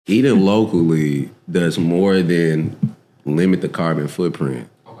Eating locally does more than limit the carbon footprint.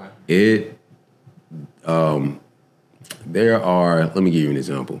 Okay. There are, let me give you an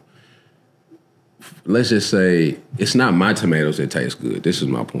example. Let's just say it's not my tomatoes that taste good. This is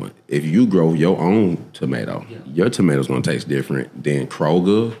my point. If you grow your own tomato, your tomato's gonna taste different than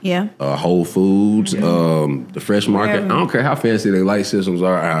Kroger, Whole Foods, the Fresh Market. I don't care how fancy their light systems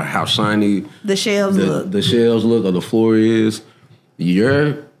are, or how shiny the shelves look, or the floor is.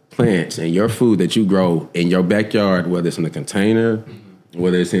 Your plants and your food that you grow in your backyard, whether it's in a container,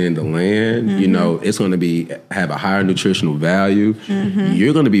 whether it's in the land, it's going to have a higher nutritional value.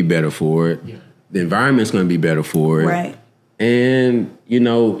 You're going to be better for it. The environment's going to be better for it. Right. And, you're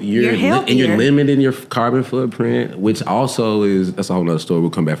limiting your carbon footprint, which also that's a whole nother story. We'll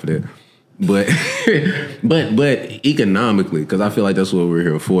come back for that. But, but economically, because I feel like that's what we're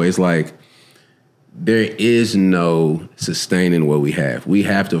here for. It's like, there is no sustaining what we have. We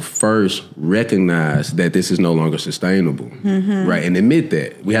have to first recognize that this is no longer sustainable, right? And admit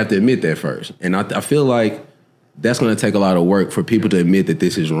that. We have to admit that first. And I feel like that's going to take a lot of work for people to admit that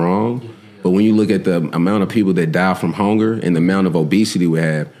this is wrong. But when you look at the amount of people that die from hunger and the amount of obesity we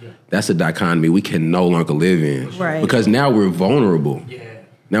have, that's a dichotomy we can no longer live in. Right. Because now we're vulnerable.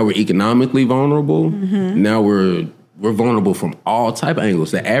 Now we're economically vulnerable. Now we're vulnerable from all type of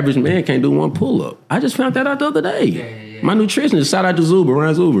angles. The average man can't do one pull-up. I just found that out the other day. My nutritionist, shout out to Zuber,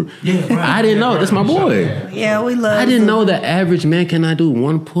 Ryan Zuber. I didn't know. That's my boy. Yeah, we love I didn't know the average man cannot do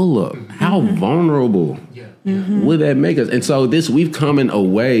one pull-up. How vulnerable would that make us? And so we've coming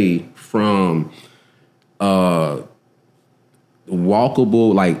away from walkable,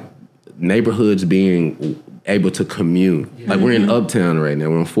 like neighborhoods being able to commute. Like we're in Uptown right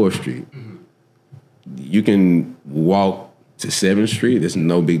now. We're on 4th Street. You can walk to 7th Street. It's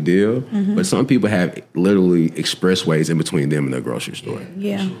no big deal. But some people have literally expressways in between them and their grocery store.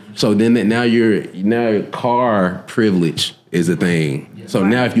 Yeah. So then now your car privilege is a thing. So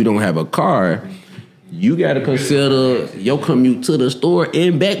now if you don't have a car, you got to consider your commute to the store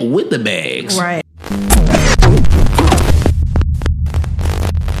and back with the bags. Right.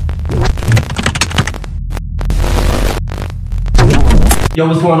 Yo,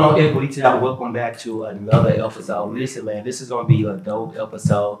 what's going on, Equity Town? Welcome back to another episode. Listen, man, this is going to be a dope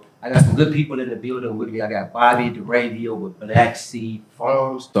episode. I got some good people in the building with me. I got Bobby DeRavio with Black Seed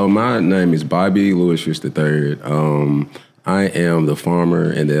Farms. So my name is Bobby Louis III. I am the farmer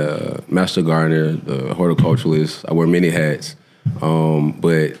and the master gardener, the horticulturalist. I wear many hats.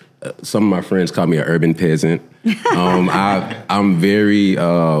 But some of my friends call me an urban peasant. I'm very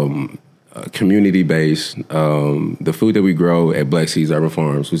community-based. The food that we grow at Black Seeds Urban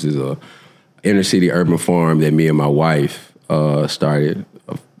Farms, which is a inner-city urban farm that me and my wife started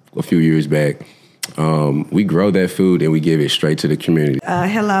a few years back. We grow that food and we give it straight to the community.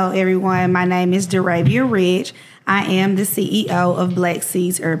 Hello, everyone. My name is DeRavia Ridge. I am the CEO of Black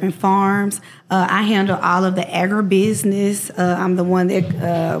Seeds Urban Farms. I handle all of the agribusiness. I'm the one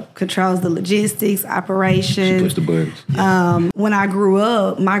that controls the logistics, operations. She pushed the buttons. When I grew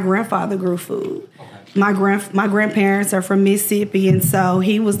up, my grandfather grew food. My grandparents are from Mississippi, and so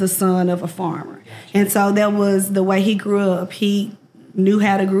he was the son of a farmer. And so that was the way he grew up. He knew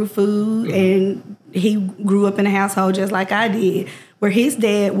how to grow food, and he grew up in a household just like I did, where his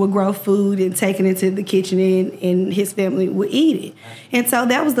dad would grow food and take it into the kitchen and his family would eat it. And so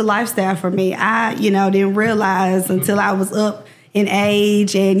that was the lifestyle for me. I, didn't realize until I was up in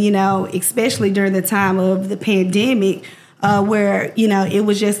age and, especially during the time of the pandemic, where, it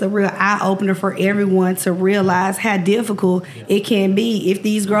was just a real eye-opener for everyone to realize how difficult it can be if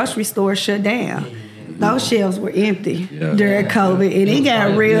these grocery stores shut down. Those shelves were empty during COVID, and it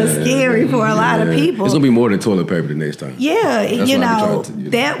got real scary for a lot of people. It's going to be more than toilet paper the next time. Yeah,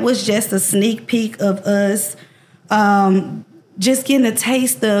 that was just a sneak peek of us just getting a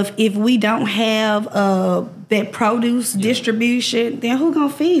taste of if we don't have that produce distribution, then who going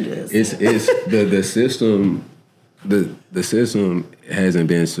to feed us? It's the system. The system hasn't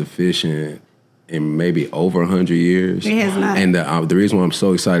been sufficient in maybe over 100 years. It has not. And the reason why I'm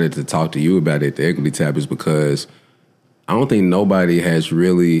so excited to talk to you about it, the Equity Tap, is because I don't think nobody has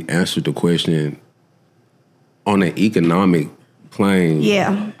really answered the question on an economic plane.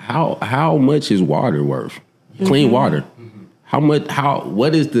 Yeah. How much is water worth? Clean water.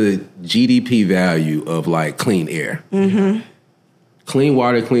 What is the GDP value of like clean air? Clean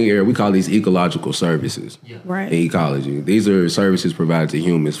water, clean air, we call these ecological services. Right. In ecology. These are services provided to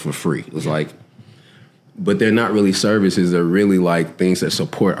humans for free. It's like, but they're not really services. They're really like things that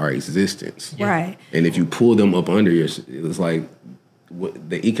support our existence. Right. And if you pull them up under it's like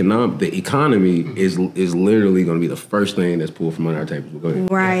the economy is literally going to be the first thing that's pulled from under our tables. Go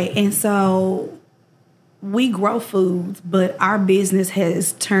ahead. Right, and so we grow foods, but our business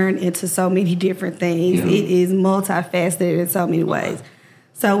has turned into so many different things. Mm-hmm. It is multifaceted in so many ways.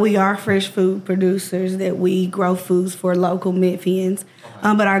 So we are fresh food producers that we grow foods for local Memphians,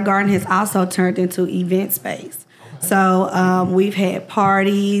 but our garden has also turned into event space. So we've had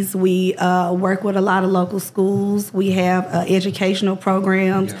parties. We work with a lot of local schools. We have educational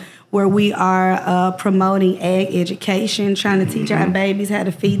programs where we are promoting ag education, trying to teach our babies how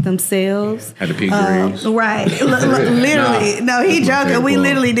to feed themselves. How to pick greens. Right. Literally. No, he joking. We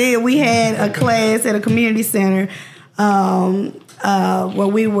literally did. We had a class at a community center where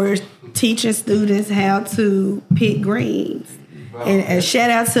we were teaching students how to pick greens. And a shout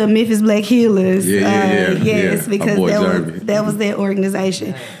out to Memphis Black Healers. Yes, because that was their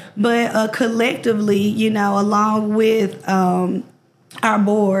organization. But collectively, along with our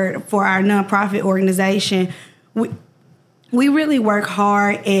board for our nonprofit organization, we really work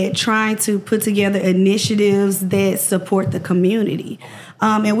hard at trying to put together initiatives that support the community.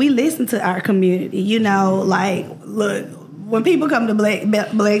 And we listen to our community, look, when people come to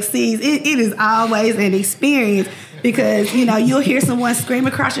Black Seeds, it is always an experience because, you'll hear someone scream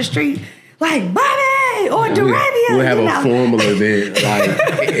across the street like, Bobby or Durabia. We'll have a formal event, like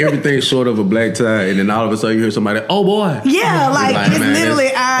everything short of a black tie, and then all of a sudden you hear somebody, oh boy. Yeah, it's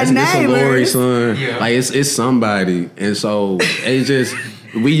literally our neighbors. It's a Lori son. Yeah. Like it's somebody. And so it's just,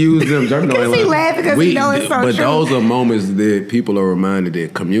 we use them. Because he laughed because he knows it's so But true. those are moments that people are reminded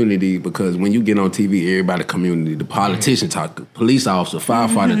that community, because when you get on TV, everybody community, the politician talk, police officer,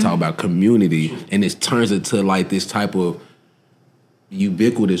 firefighter talk about community, and it turns into like this type of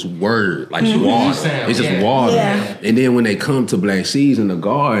ubiquitous word, like water. It's just water. Yeah. And then when they come to Black Seeds in the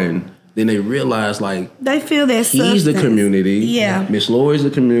garden, then they realize they feel that he's the community. Yeah. Miss Lori's the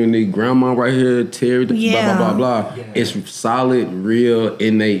community. Grandma right here, Terry, blah, blah, blah, blah. Yeah. It's solid, real,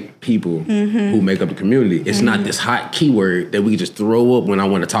 innate people who make up the community. It's not this hot keyword that we just throw up when I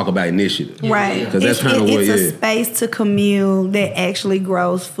want to talk about initiative. Right. Because that's kind of what it is. It's a space to commune that actually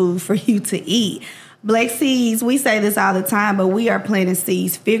grows food for you to eat. Black Seeds, we say this all the time, but we are planting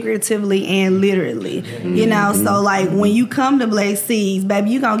seeds figuratively and literally. So when you come to Black Seeds, baby,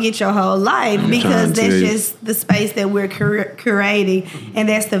 you're going to get your whole life because that's just the space that we're curating, and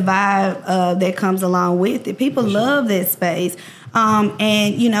that's the vibe that comes along with it. People love that space.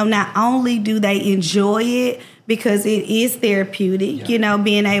 And, not only do they enjoy it, because it is therapeutic,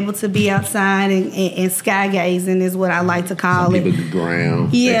 being able to be outside and sky gazing is what I like to call it. People do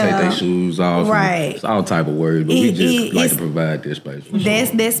ground, they take their shoes off. Right. It's all type of words, but we just like to provide this space.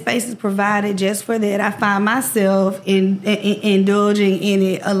 That space is provided just for that. I find myself indulging in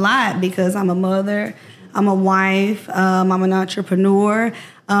it a lot because I'm a mother, I'm a wife, I'm an entrepreneur.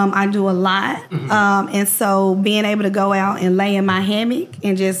 I do a lot. And so being able to go out and lay in my hammock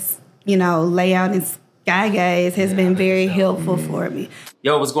and just, lay out and sky gaze has been very helpful for me.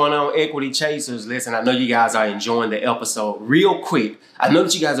 Yo, what's going on, Equity Chasers? Listen, I know you guys are enjoying the episode. Real quick, I know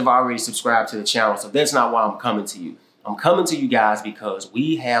that you guys have already subscribed to the channel, so that's not why I'm coming to you. I'm coming to you guys because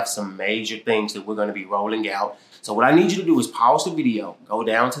we have some major things that we're going to be rolling out. So what I need you to do is pause the video, go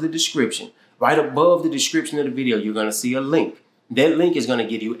down to the description. Right above the description of the video, you're going to see a link. That link is going to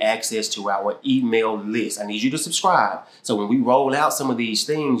give you access to our email list. I need you to subscribe. So when we roll out some of these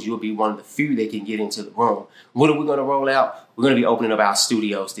things, you'll be one of the few that can get into the room. What are we going to roll out? We're going to be opening up our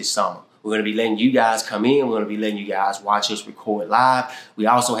studios this summer. We're going to be letting you guys come in. We're going to be letting you guys watch us record live. We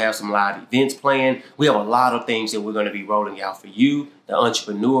also have some live events planned. We have a lot of things that we're going to be rolling out for you, the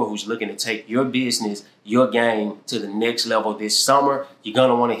entrepreneur who's looking to take your business, your game to the next level this summer. You're going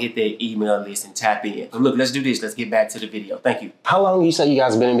to want to hit that email list and tap in. So look, let's do this. Let's get back to the video. Thank you. How long you say you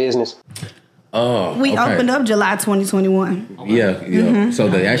guys have been in business? We opened up July 2021. Okay. Yeah. So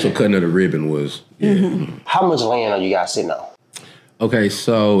the actual cutting of the ribbon was, How much land are you guys sitting on? Okay,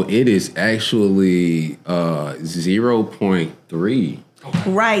 so it is actually 0.3.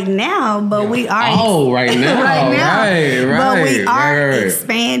 Right now, but we are right now. Right. But we are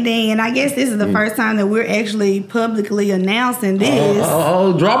expanding, and I guess this is the first time that we're actually publicly announcing this.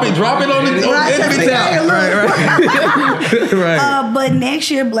 Drop it on the right. But next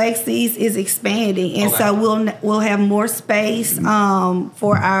year, Black Seeds is expanding, and so we'll have more space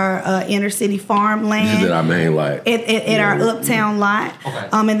for our inner city farmland. This is our main lot at our uptown lot,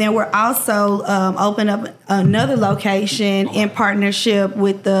 and then we're also open up another location in partnership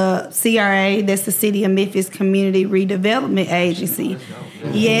with the CRA, that's the City of Memphis Community Redevelopment Agency.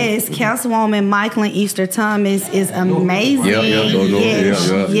 Yes, Councilwoman Michaelin Easter Thomas is amazing.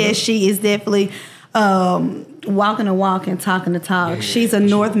 Yes, she is definitely walking the walk and talking the talk. She's a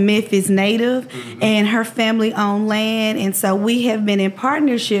North Memphis native, and her family owned land, and so we have been in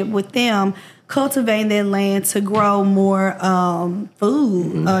partnership with them, cultivating that land to grow more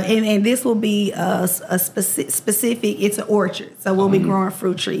food. And this will be a specific, it's an orchard. So we'll be growing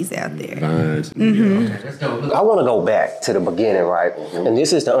fruit trees out there. Nice. Okay, let's go. I want to go back to the beginning, right? And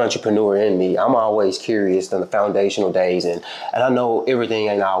this is the entrepreneur in me. I'm always curious on the foundational days. And I know everything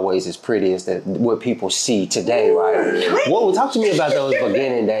ain't always as pretty as what people see today, right? Talk to me about those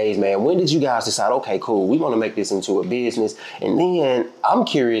beginning days, man. When did you guys decide, okay, cool, we want to make this into a business? And then I'm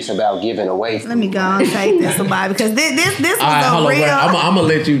curious about giving away. Let me go and take this about because this was a real. I'm gonna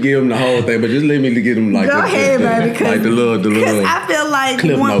let you give them the whole thing, but just let me get them like go ahead, baby. Like the little. Because I feel like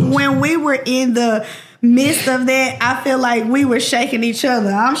when we were in the midst of that, I feel like we were shaking each other.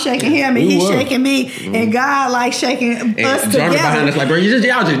 I'm shaking him and he's shaking me, and God like shaking us together. Behind us like, bro, y'all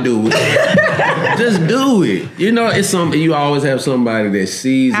just do it. Just do it. You know, it's something you always have somebody that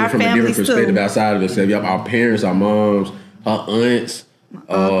sees it from a different perspective outside of itself. You have our parents, our moms, our aunts.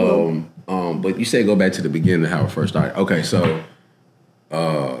 But you said go back to the beginning of how it first started. Okay, so,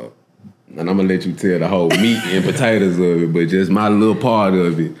 and I'm gonna let you tell the whole meat and potatoes of it, but just my little part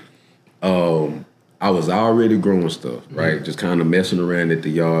of it. I was already growing stuff, right? Just kind of messing around at the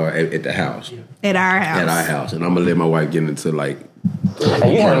yard, at the house. At our house. And I'm gonna let my wife get into like.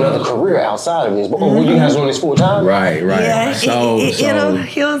 And you had another career outside of this, but were you guys doing this full time? Right. Yeah,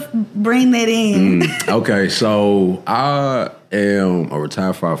 he'll bring that in. Okay, so I am a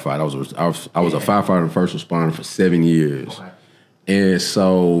retired firefighter. I was a firefighter and first responder for 7 years. Okay. And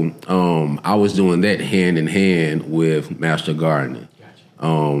so I was doing that hand in hand with master gardening.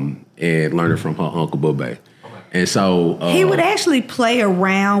 Gotcha. And learning from her Uncle Bubba. And so he would actually play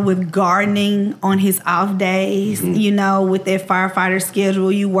around with gardening on his off days, you know, with that firefighter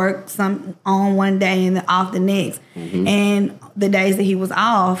schedule. You work some on one day and off the next. And the days that he was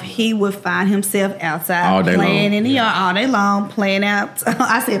off, he would find himself outside playing in the yard all day long, playing out.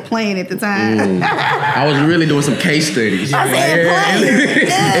 I said playing at the time. I was really doing some case studies. I said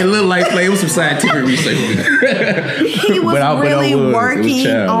playing. It looked like playing with some scientific research. He was really working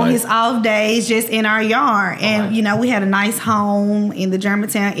on his off days just in our yard. And, you know, we had a nice home in the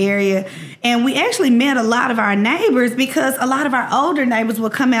Germantown area. And we actually met a lot of our neighbors because a lot of our older neighbors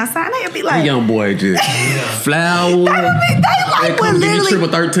would come outside and they'd be like, the young boy just flowers. They would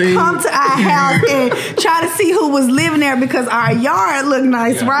literally come to our house and try to see who was living there because our yard looked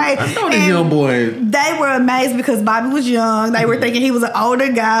nice, right? I know this young boy. They were amazed because Bobby was young. They were thinking he was an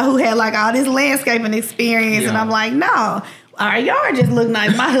older guy who had like all this landscaping experience. And I'm like, no. Our yard just looked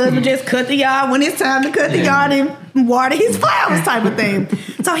nice. My husband just cut the yard when it's time to cut the yard and water his flowers type of thing.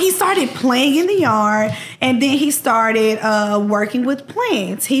 So he started playing in the yard, and then he started working with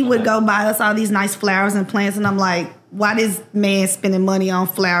plants. He would go buy us all these nice flowers and plants, and I'm like, why this man spending money on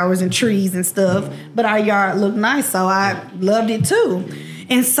flowers and trees and stuff? But our yard looked nice, so I loved it too.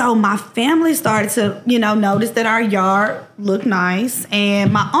 And so my family started to, you know, notice that our yard looked nice.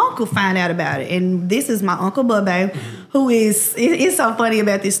 And my uncle found out about it. And this is my Uncle Bubba, who is, it's so funny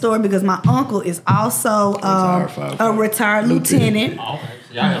about this story because my uncle is also a retired lieutenant.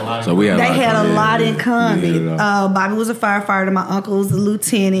 So they had a lot in common. Bobby was a firefighter. My uncle was a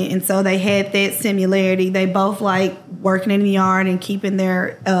lieutenant. And so they had that similarity. They both like working in the yard and keeping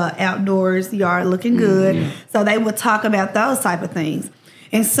their outdoors yard looking good. So they would talk about those type of things.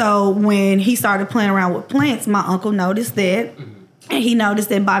 And so when he started playing around with plants, my uncle noticed that. And he noticed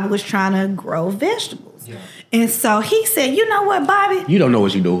that Bobby was trying to grow vegetables. Yeah. And so he said, you know what, Bobby? You don't know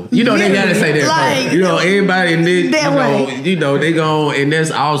what you're doing. You know, they got to say that. Like, you know, everybody in this, you know, they go, and that's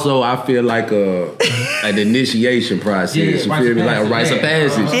also, I feel like an initiation process. You feel me? Like a rites of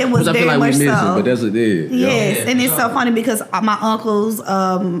passage. It was very much so. But that's what it is. Yes, and it's so funny because my uncles,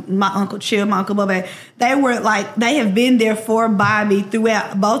 my Uncle Chill, my Uncle Bubba, they have been there for Bobby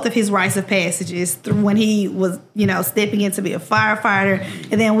throughout both of his rites of passages, through when he was, you know, stepping in to be a firefighter,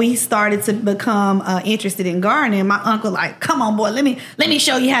 and then we started to become interested in gardening. My uncle like, come on, boy, let me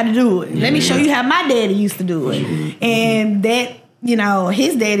show you how to do it. Let me show you how my daddy used to do it. And that, you know,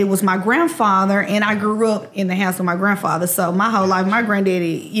 his daddy was my grandfather, and I grew up in the house with my grandfather. So my whole life, my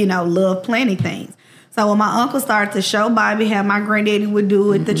granddaddy, you know, loved planting things. So when my uncle started to show Bobby how my granddaddy would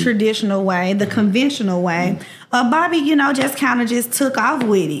do it the traditional way, the conventional way, Bobby, you know, just kind of just took off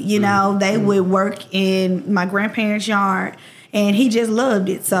with it. You know, they would work in my grandparents' yard, and he just loved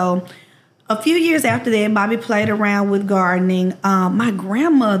it. So a few years after that, Bobby played around with gardening. My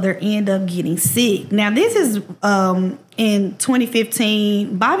grandmother ended up getting sick. Now, this is in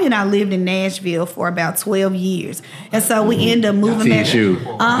 2015. Bobby and I lived in Nashville for about 12 years. And so we ended up moving back. TSU.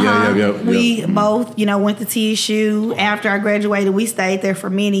 We both, went to TSU. After I graduated, we stayed there for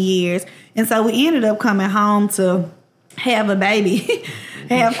many years. And so we ended up coming home to have a baby.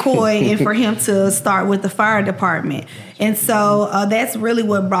 Have Coy, and for him to start with the fire department. And so that's really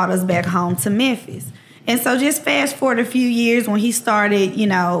what brought us back home to Memphis. And so just fast forward a few years when he started,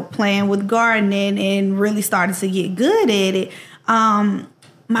 playing with gardening and really started to get good at it,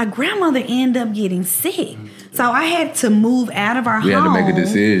 my grandmother ended up getting sick. So I had to move out of our home. We had to make a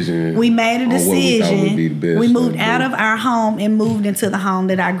decision. We made a decision. We moved out of our home and moved into the home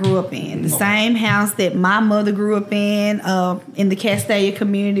that I grew up in. The same house that my mother grew up in the Castalia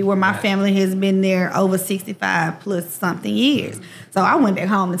community, where my family has been there over 65 plus something years. So I went back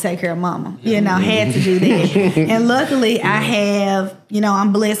home to take care of mama. Had to do that. And luckily I have,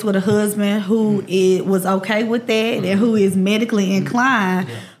 I'm blessed with a husband who was okay with that and who is medically inclined,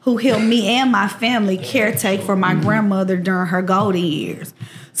 who helped me and my family caretake for my grandmother during her golden years.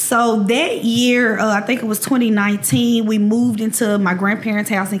 So that year, I think it was 2019, we moved into my grandparents'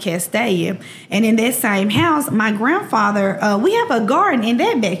 house in Castalia. And in that same house, my grandfather, we have a garden in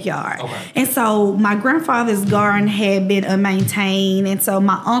that backyard. Okay. And so my grandfather's garden had been unmaintained. And so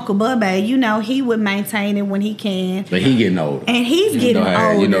my Uncle Bubba, he would maintain it when he can. But he getting older. And he's getting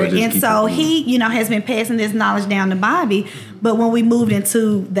older. And so he, has been passing this knowledge down to Bobby. But when we moved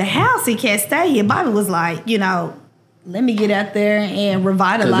into the house in Castalia, Bobby was like, let me get out there and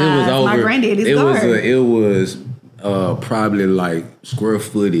revitalize my granddaddy's garden. It was probably like square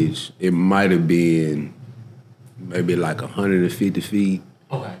footage. It might have been maybe like 150 feet.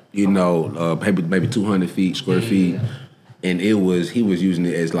 Okay. Maybe 200 feet, square feet. And he was using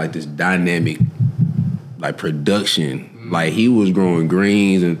it as like this dynamic, like production. Like he was growing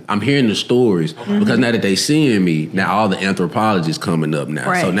greens, and I'm hearing the stories because now that they seeing me, now all the anthropologists coming up now.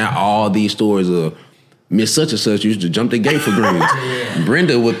 Right. So now all these stories of Miss Such and Such used to jump the gate for greens.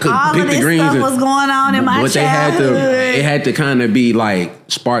 Brenda would pick the greens. Stuff was going on in my childhood. It had to kind of be like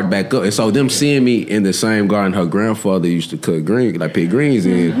sparked back up. And so them seeing me in the same garden her grandfather used to cut greens, like pick greens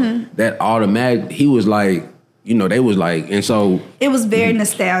in, that automatic, he was like, they was like, and so it was very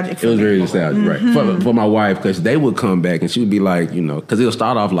nostalgic. It was very nostalgic, right? For my wife, because they would come back and she would be like, because it'll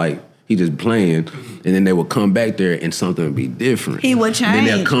start off like he just playing, and then they would come back there and something would be different. He would change. And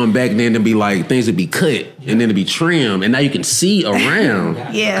then they'll come back, and then it'll be like things would be cut, and then it'll be trimmed, and now you can see around.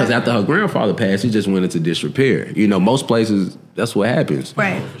 Yeah. Because after her grandfather passed, he just went into disrepair. Most places that's what happens.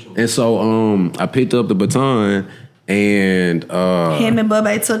 Right. And so I picked up the baton. And him and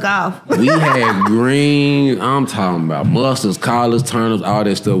Bubba took off. We had green, I'm talking about mustards, collards, turnips, all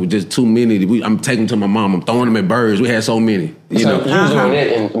that stuff. Just too many. I'm taking them to my mom. I'm throwing them at birds. We had so many. You was doing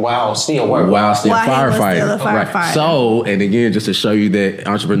it while still working. While still firefighting. Right. So, and again, just to show you that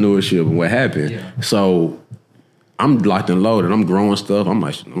entrepreneurship and what happened. Yeah. So I'm locked and loaded. I'm growing stuff. I'm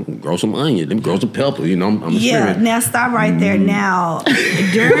like, I'm gonna grow some onion. Let me grow some pepper. I'm a spirit. Now stop right there. Now,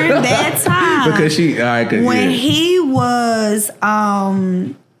 during that time, because when he was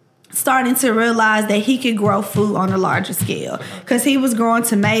starting to realize that he could grow food on a larger scale, because he was growing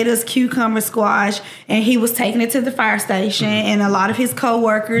tomatoes, cucumber, squash, and he was taking it to the fire station, and a lot of his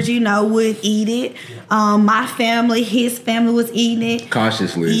coworkers, would eat it. My family, his family was eating it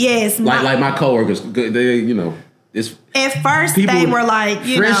cautiously. Yes, like my coworkers, they at first they were like,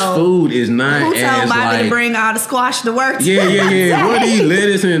 fresh food is not who as told Bobby like, to bring all the squash to work? Yeah. What these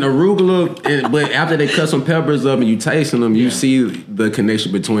lettuce and arugula, but after they cut some peppers up and you tasting them, you see the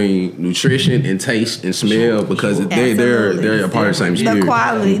connection between nutrition and taste and smell, because they're a part of the same spirit. The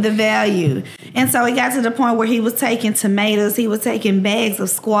quality, the value. And so it got to the point where he was taking tomatoes, he was taking bags of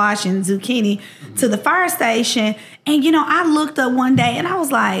squash and zucchini to the fire station. And I looked up one day and I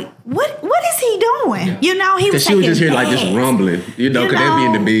was like, what is he doing? He was because she was just here like just rumbling, because they'd be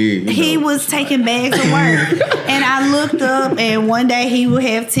in the bed. He was taking bags of work. And I looked up, and one day he would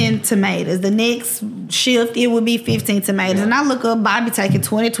have 10 tomatoes. The next shift, it would be 15 tomatoes. And I look up Bobby taking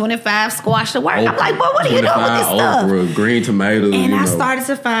 20, 25 squash to work. I'm like, boy, what are you doing with this stuff? Okra, green tomatoes. And I started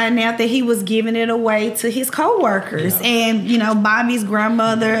to find out that he was giving it away to his coworkers. And, Bobby's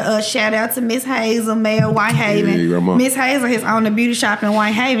grandmother, shout out to Miss Hazel, Mayor Whitehaven. Miss Hazel has owned a beauty shop in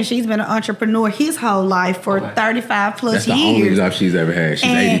Whitehaven. She's been an entrepreneur his whole life for 35 plus years. That's the only job she's ever had. She's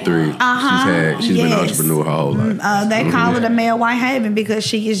 83. She's been an entrepreneur her whole life. They call her the Mayor Whitehaven because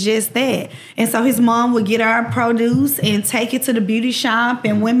she is just that. And so his mom mom would get our produce and take it to the beauty shop,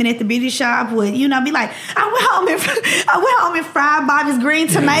 and women at the beauty shop would, be like, I went home and fried Bobby's green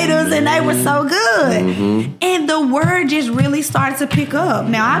tomatoes, and they were so good. And the word just really started to pick up.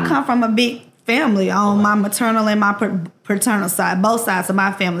 Now, I come from a big family on my maternal and my paternal side. Both sides of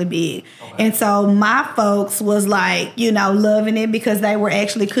my family big. And so my folks was like, loving it because they were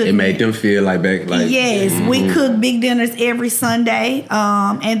actually cooking. It made them feel like back. Yes, we cooked big dinners every Sunday.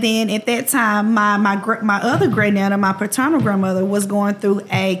 And then at that time, my other great nana, my paternal grandmother, was going through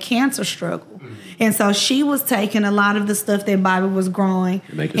a cancer struggle. And so she was taking a lot of the stuff that Bobby was growing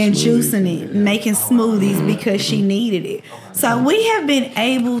and juicing it, making smoothies because she needed it. So we have been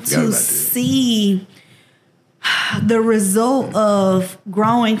able to see the result of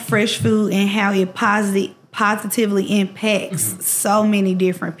growing fresh food and how it positively impacts so many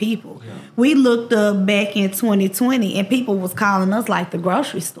different people. We looked up back in 2020 and people was calling us like the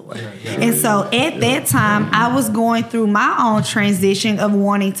grocery store. And so at that time, I was going through my own transition of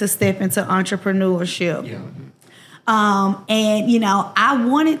wanting to step into entrepreneurship. And, I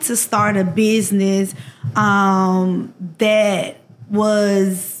wanted to start a business that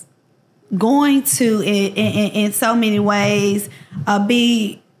was going to, in so many ways,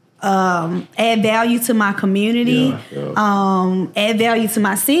 add value to my community, add value to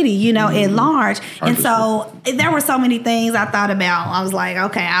my city, at large. And so there were so many things I thought about. I was like,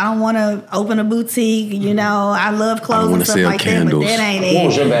 okay, I don't want to open a boutique. I love clothes and stuff like candles. That, but that ain't it. What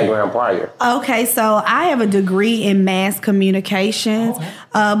was your background prior? Okay, so I have a degree in mass communications,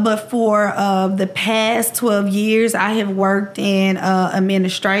 but for the past 12 years, I have worked in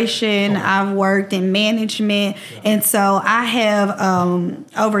administration. I've worked in management. And so I have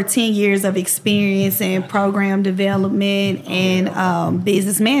over 10 years of experience in program development and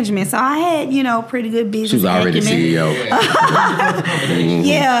business management. So I had, pretty good business. She was already CEO.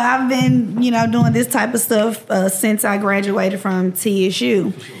 Yeah, I've been, doing this type of stuff since I graduated from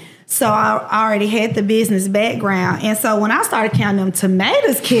TSU. So I already had the business background. And so when I started counting them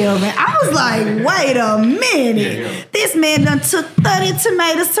tomatoes, Kelvin, I was like, wait a minute. This man done took 30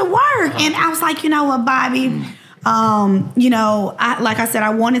 tomatoes to work. And I was like, you know what, Bobby? Like I said, I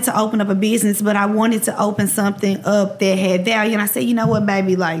wanted to open up a business, but I wanted to open something up that had value. And I said, you know what,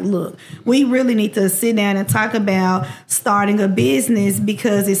 baby, look, we really need to sit down and talk about starting a business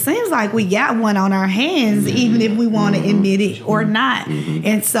because it seems like we got one on our hands, even if we want to admit it or not.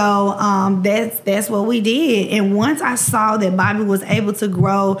 And so that's what we did. And once I saw that Bobby was able to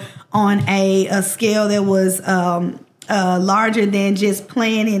grow on a scale that was larger than just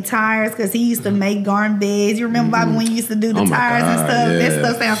playing in tires, because he used to make garden beds. You remember, Bobby, when you used to do the tires and stuff? Yeah. That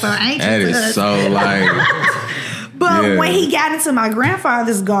stuff sounds so ancient. That is so But when he got into my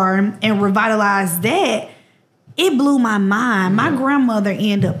grandfather's garden and revitalized that, it blew my mind. My grandmother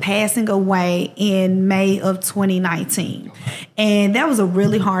ended up passing away in May of 2019. And that was a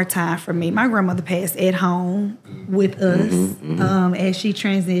really hard time for me. My grandmother passed at home with us as she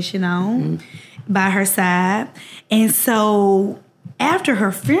transitioned on. By her side. And so after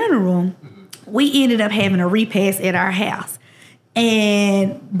her funeral, we ended up having a repast at our house.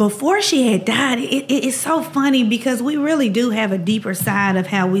 And before she had died, it's so funny because we really do have a deeper side of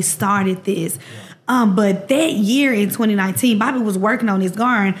how we started this. But that year in 2019, Bobby was working on his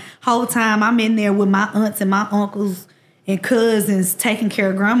garden. Whole time I'm in there with my aunts and my uncles and cousins taking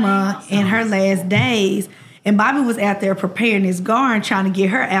care of grandma in her last days. And Bobby was out there preparing his garden, trying to get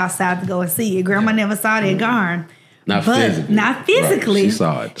her outside to go and see it. Grandma never saw that garden. Not physically. Right. She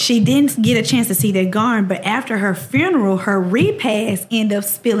saw it, though. She didn't get a chance to see that garden. But after her funeral, her repast ended up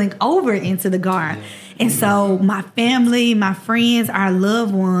spilling over into the garden. And so my family, my friends, our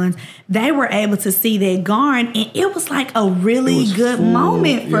loved ones, they were able to see that garden. And it was like a really good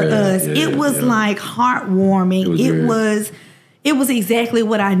moment for us. It was like heartwarming. It was exactly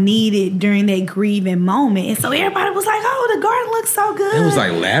what I needed during that grieving moment. And so everybody was like, oh, the garden looks so good. It was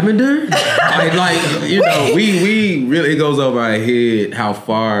like lavender. we really, it goes over our head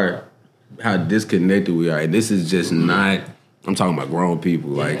how disconnected we are. And this is just not, I'm talking about grown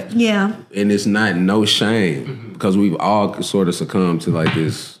people. And it's not no shame because we've all sort of succumbed to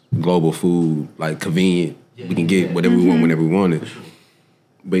this global food, convenient. We can get whatever we want whenever we want it.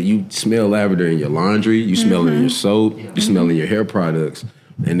 But you smell lavender in your laundry, you smell it in your soap, you smell it in your hair products.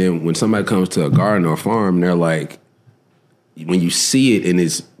 And then when somebody comes to a garden or a farm, they're like, when you see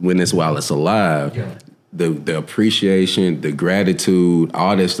it while it's alive, the appreciation, the gratitude,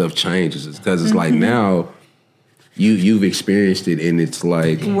 all that stuff changes. It's because it's like now you've experienced it in its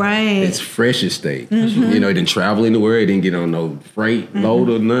its freshest state. It didn't travel anywhere, it didn't get on no freight load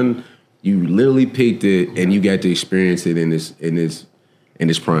or nothing. You literally picked it and you got to experience it in in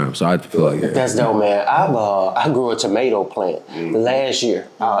its prime. So I feel like that's dope, man. I grew a tomato plant last year.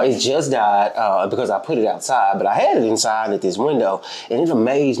 It just died because I put it outside, but I had it inside at this window, and it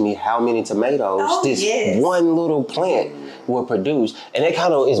amazed me how many tomatoes one little plant will produce. And that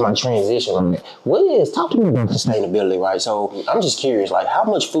kind of is my transition. Talk to me about sustainability, right? So I'm just curious, like, how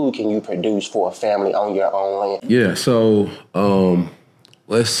much food can you produce for a family on your own land? Yeah, so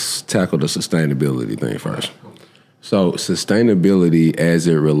let's tackle the sustainability thing first. So sustainability as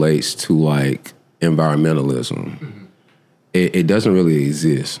it relates to like environmentalism, it doesn't really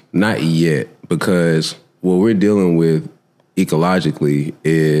exist. Not yet, because what we're dealing with ecologically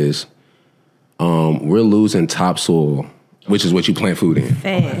is we're losing topsoil, which is what you plant food in.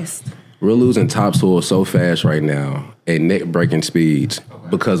 Fast. We're losing topsoil so fast right now at neck-breaking speeds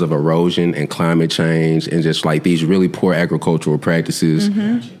because of erosion and climate change and just like these really poor agricultural practices,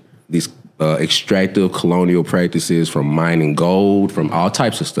 these extractive colonial practices from mining gold, from all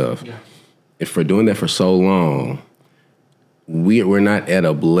types of stuff. Yeah. And for doing that for so long, we're not at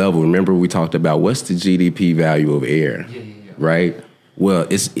a level. Remember we talked about what's the GDP value of air, right? Well,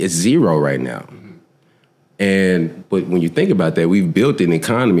 it's zero right now. But when you think about that, we've built an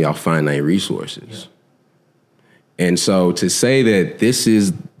economy off finite resources. Yeah. And so to say that this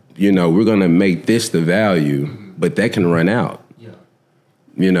is, we're going to make this the value, but that can run out.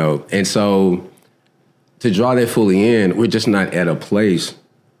 And so to draw that fully in, we're just not at a place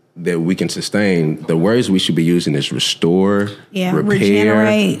that we can sustain. The words we should be using is restore,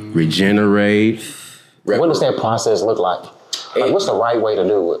 repair, regenerate. What does that process look like? Like, what's the right way to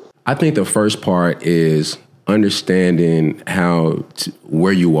do it? I think the first part is understanding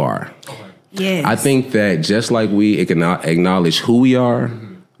where you are. Yes. I think that just like we acknowledge who we are,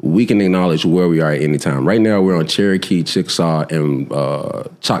 we can acknowledge where we are at any time. Right now, we're on Cherokee, Chickasaw, and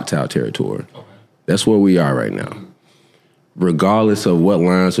Choctaw territory. Okay. That's where we are right now. Regardless of what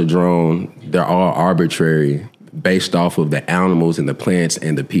lines are drawn, they're all arbitrary based off of the animals and the plants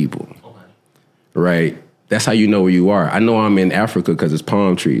and the people. Okay. Right? That's how you know where you are. I know I'm in Africa because it's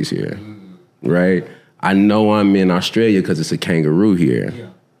palm trees here. Right? I know I'm in Australia because it's a kangaroo here. Yeah.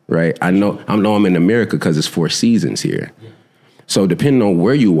 Right? I know I'm in America because it's 4 seasons here. Yeah. So depending on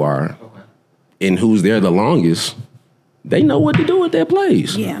where you are and who's there the longest, they know what to do with that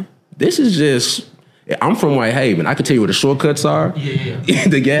place. Yeah. This is just, I'm from Whitehaven. I can tell you where the shortcuts are,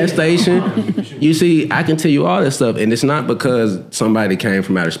 the gas station. You see, I can tell you all that stuff. And it's not because somebody came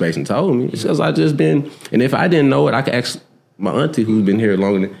from outer space and told me. It's because I just been, and if I didn't know it, I could ask my auntie who's been here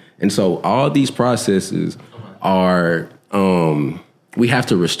longer than, and so all these processes are, we have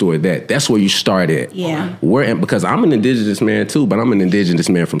to restore that. That's where you start at. Yeah. Because I'm an indigenous man too, but I'm an indigenous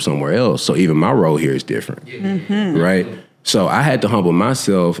man from somewhere else. So even my role here is different. Mm-hmm. Right? So I had to humble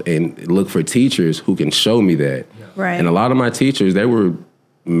myself and look for teachers who can show me that. Right. And a lot of my teachers, they were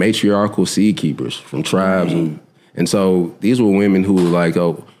matriarchal seed keepers from tribes. Right. And so these were women who were like,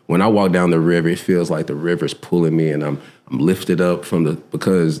 oh, when I walk down the river, it feels like the river's pulling me and I'm lifted up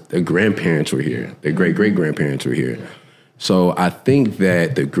because their grandparents were here. Their great-great-grandparents were here. So I think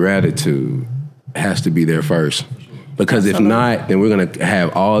that the gratitude has to be there first. Because if not, then we're going to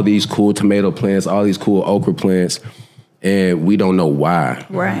have all these cool tomato plants, all these cool okra plants, and we don't know why.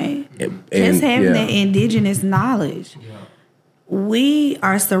 Right. Just having that indigenous knowledge. Yeah. We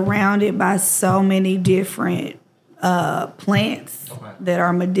are surrounded by so many different plants that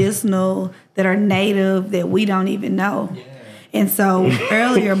are medicinal, that are native, that we don't even know. Yeah. And so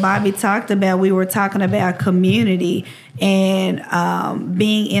earlier, Bobby we were talking about community and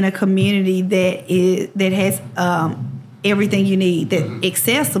being in a community that has everything you need, that's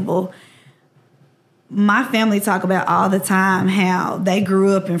accessible. My family talk about all the time how they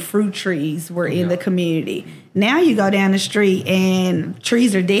grew up and fruit trees were in the community. Now you go down the street and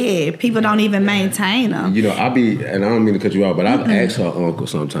trees are dead. People don't even maintain them. And I don't mean to cut you off, but I've asked her uncle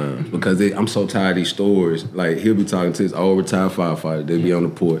sometimes because I'm so tired of these stories. Like, he'll be talking to his old retired firefighter. They'll be on the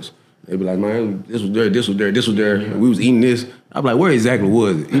porch. They'll be like, man, this was there, this was there, this was there. We was eating this. I'd be like, where exactly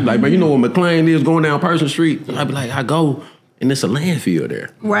was it? He'd be like, man, you know what McLean is going down Person Street? I'd be like, I go, and it's a landfill there.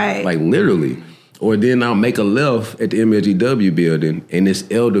 Right. Like, literally. Or then I'll make a left at the MLGW building, and it's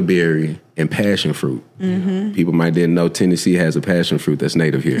elderberry and passion fruit. Mm-hmm. People might didn't know Tennessee has a passion fruit that's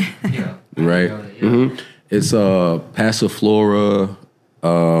native here. Right? Mm-hmm. It's Passiflora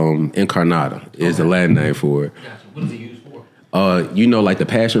incarnata is the Latin name for it. Gotcha. What is it used for? Like the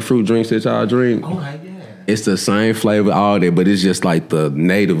passion fruit drinks that y'all drink? Okay, yeah. It's the same flavor, all that, but it's just like the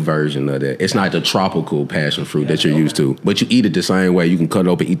native version of that. It's not the tropical passion fruit that you're used to. But you eat it the same way. You can cut it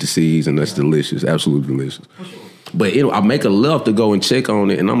open, eat the seeds, and that's delicious. Absolutely delicious. But I make a left to go and check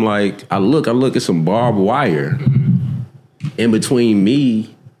on it, and I'm like, I look at some barbed wire. And in between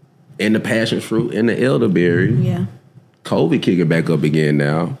me and the passion fruit and the elderberry, COVID kicking back up again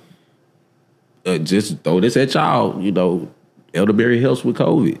now. Just throw this at y'all, elderberry helps with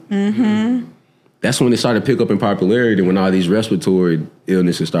COVID. Mm-hmm. That's when it started to pick up in popularity, when all these respiratory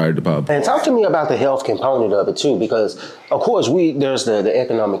illnesses started to pop up. And talk to me about the health component of it too, because of course there's the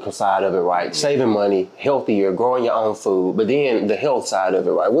economic side of it, right? Saving money, healthier, growing your own food, but then the health side of it,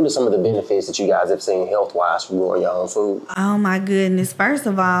 right? What are some of the benefits that you guys have seen health-wise from growing your own food? Oh my goodness. First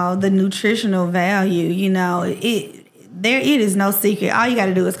of all, the nutritional value, it is no secret. All you got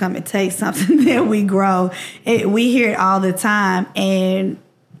to do is come and taste something that we grow. We hear it all the time, and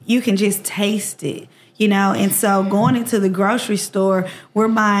you can just taste it, And so going into the grocery store, we're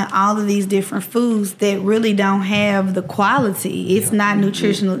buying all of these different foods that really don't have the quality. It's not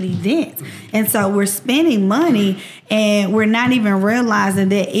nutritionally dense. And so we're spending money, and we're not even realizing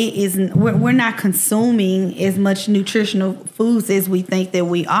that we're not consuming as much nutritional foods as we think that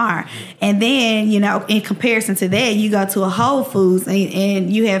we are. And then, in comparison to that, you go to a Whole Foods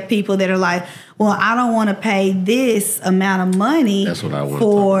and you have people that are like, well, I don't want to pay this amount of money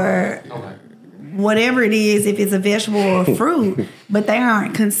for whatever it is, if it's a vegetable or a fruit, but they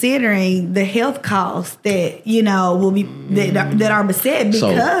aren't considering the health costs that, will be that are beset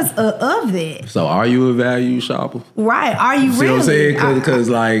because of that. So are you a value shopper? Right. Are you really? See what I'm saying? Because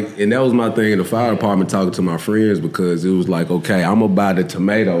and that was my thing in the fire department, talking to my friends, because it was like, okay, I'm going to buy the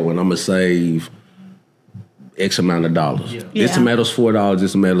tomato and I'm going to save X amount of dollars. Yeah. This tomato's $4,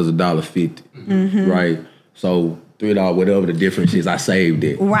 this tomato's $1.50, right? So $3, whatever the difference is, I saved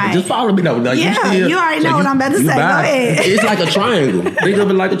it. Right. Just follow me though. Like, you already know what I'm about to say. Go ahead. It's like a triangle. Think of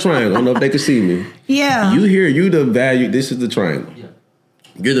it like a triangle. I don't know if they can see me. Yeah. You the value. This is the triangle. Yeah.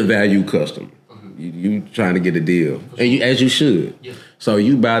 You're the value customer. You trying to get a deal, and as you should. Yeah. So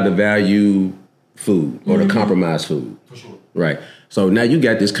you buy the value food or the compromised food. For sure. Right. So now you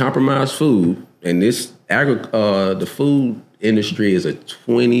got this compromised food, and this the food industry is a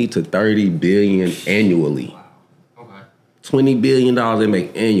 20 to 30 billion annually. Wow. Okay. $20 billion they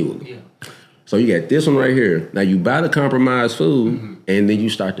make annually. Yeah. So you got this one right here. Now you buy the compromised food, and then you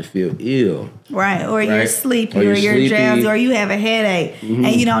start to feel ill. Right, or you're sleepy, or you're drowsy, or you have a headache,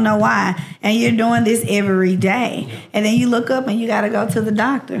 and you don't know why. And you're doing this every day. And then you look up and you got to go to the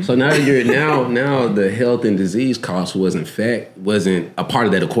doctor. So now now the health and disease cost wasn't a part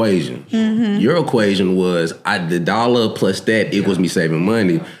of that equation. Your equation was the dollar plus that equals me saving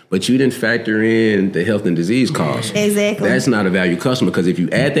money, but you didn't factor in the health and disease cost. Exactly. That's not a value customer, because if you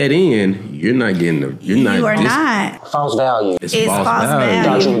add that in, you're not getting not. False value. It's false value. You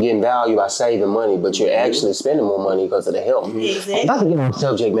thought you were getting value by saving money, but you're actually spending more money because of the health. Exactly. Not to get on the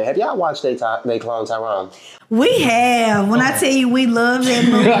subject, man. Have y'all watched They Clone Tyrone? We have. When I tell you we love that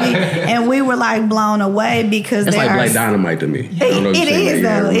movie, and we were like blown away because it's like Black Dynamite to me. It is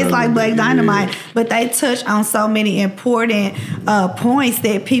though. It's like Black Dynamite, but they touch on so many important points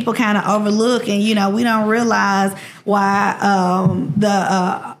that people kind of overlook, and we don't realize why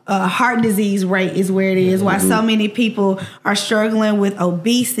the heart disease rate is where it is, why so many people are struggling with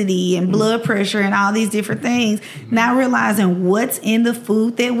obesity and blood pressure and all these different things, not realizing what's in the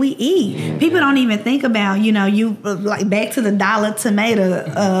food that we eat. People don't even think about, you like back to the dollar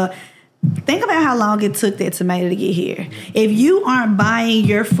tomato. Think about how long it took that tomato to get here. If you aren't buying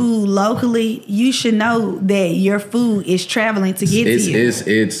your food locally, you should know that your food is traveling to get to you.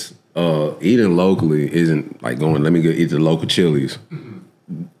 Eating locally isn't like going, let me go eat the local Chili's.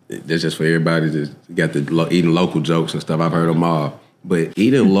 That's just for everybody that got the eating local jokes and stuff. I've heard them all. But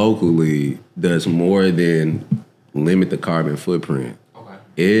eating locally does more than limit the carbon footprint.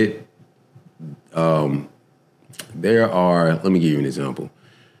 Okay. Let me give you an example.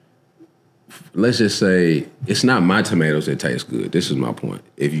 Let's just say it's not my tomatoes that taste good. This is my point.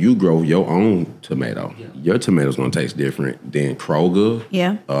 If you grow your own tomato, your tomato's gonna taste different than Kroger,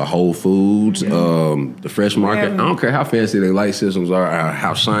 Whole Foods, the Fresh Market. I don't care how fancy their light systems are, or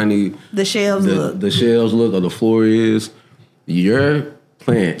how shiny the shelves look, or the floor is. Your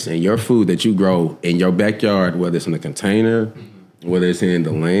plants and your food that you grow in your backyard, whether it's in a container, whether it's in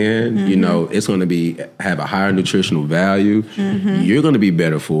the land, it's going to have a higher nutritional value. You're going to be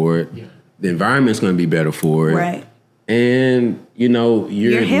better for it. The environment's going to be better for it. Right. And, you're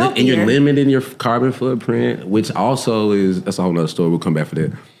limiting your carbon footprint, which also that's a whole nother story. We'll come back for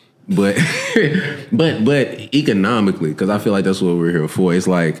that. But, but economically, because I feel like that's what we're here for, it's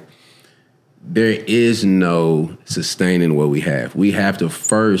like there is no sustaining what we have. We have to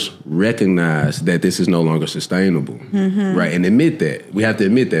first recognize that this is no longer sustainable, right? And admit that. We have to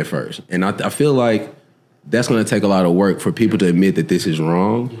admit that first. And I feel like that's going to take a lot of work for people to admit that this is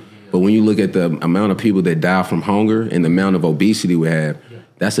wrong. But when you look at the amount of people that die from hunger and the amount of obesity we have,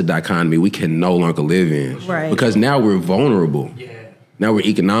 that's a dichotomy we can no longer live in. Right. Because now we're vulnerable. Yeah. Now we're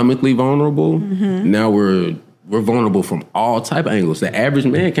economically vulnerable. Mm-hmm. Now we're vulnerable from all type of angles. The average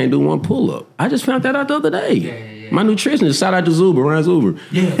man can't do one pull-up. I just found that out the other day. Yeah. My nutritionist, shout out to Zuber, Ryan Zuber.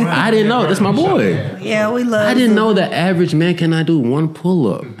 Yeah, right. I didn't know. That's my boy. Yeah, we love I didn't know the average man cannot do one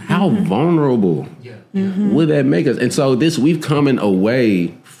pull-up. Mm-hmm. How vulnerable would that make us? And so we've coming away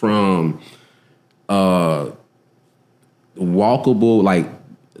from walkable, like,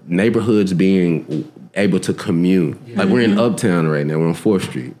 neighborhoods being able to commune. Like, we're in Uptown right now. We're on 4th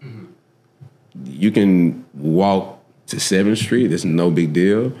Street. You can walk to 7th Street. It's no big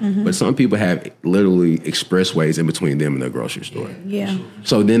deal. Mm-hmm. But some people have literally expressways in between them and their grocery store. Yeah.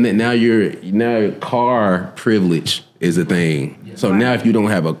 So then now car privilege is a thing. So now if you don't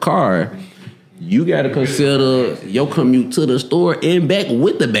have a car, you got to consider your commute to the store and back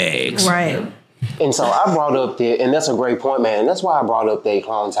with the bags. Right. And so I brought up and that's a great point, man. And that's why I brought up they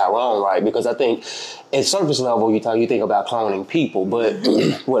clone Tyrone, right? Because I think at surface level, you think about cloning people, but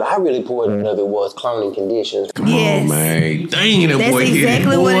what I really pulled out of it was cloning conditions. Come on, man. Dang, that that's boy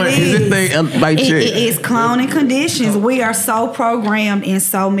exactly what it is. It is cloning conditions. We are so programmed in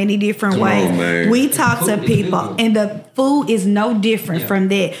so many different ways. We talk to people, and the food is no different from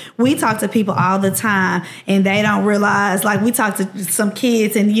that. We talk to people all the time, and they don't realize, like, we talk to some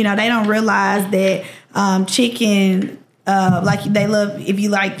kids, and, they don't realize that chicken... like they love, if you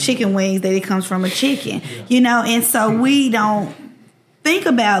like chicken wings, that it comes from a chicken, and so we don't think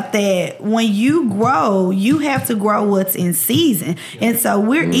about that. When you grow, you have to grow what's in season. And so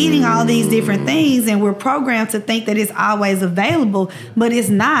we're eating all these different things, and we're programmed to think that it's always available, but it's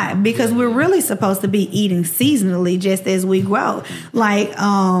not, because we're really supposed to be eating seasonally just as we grow. Like,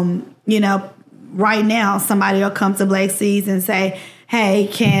 right now, somebody will come to Black Seeds and say, hey,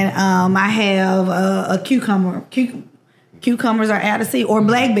 can I have a cucumber? Cucumbers are out of season, or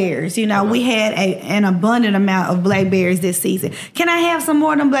blackberries. We had an abundant amount of blackberries this season. Can I have some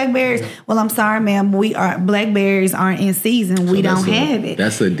more of them blackberries? Well, I'm sorry, ma'am. blackberries aren't in season. We don't have it.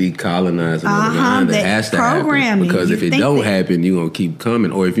 That's a decolonizing of the mind that has to happen. Because if it don't happen, you're going to keep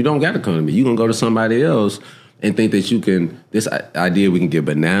coming. Or if you don't got to come, you're going to go to somebody else and think that you can, this idea we can get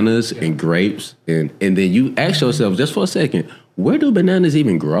bananas and grapes. And then you ask yourself, just for a second, where do bananas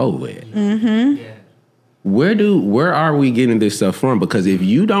even grow at? Mm-hmm. Yeah. Where are we getting this stuff from? Because if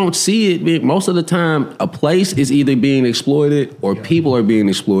you don't see it, most of the time, a place is either being exploited or people are being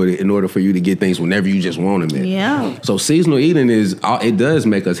exploited in order for you to get things whenever you just want them. Yeah. So seasonal eating it does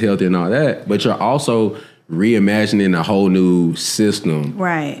make us healthy and all that, but you're also reimagining a whole new system,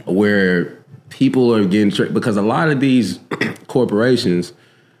 right? Where people are getting tricked, because a lot of these corporations,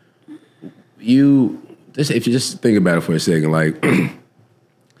 if you just think about it for a second, like.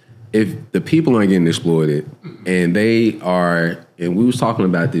 If the people aren't getting exploited, and they are, and we was talking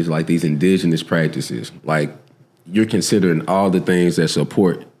about this, like these indigenous practices, like you're considering all the things that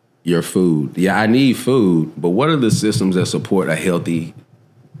support your food. Yeah, I need food, but what are the systems that support a healthy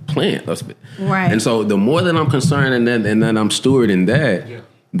plant? Right. And so the more that I'm concerned and then I'm stewarding that,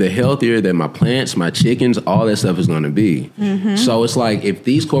 the healthier that my plants, my chickens, all that stuff is going to be. Mm-hmm. So it's like if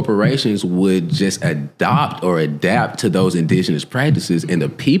these corporations would just adopt or adapt to those indigenous practices, and the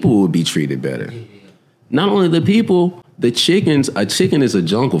people would be treated better. Not only the people, the chickens. A chicken is a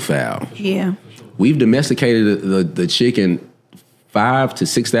jungle fowl. Yeah, we've domesticated the chicken 5,000 to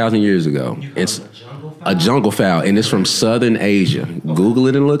 6,000 years ago. It's a jungle fowl, and it's from Southern Asia. Google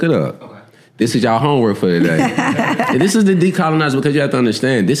it and look it up. This is y'all homework for today. And this is the decolonizer, because you have to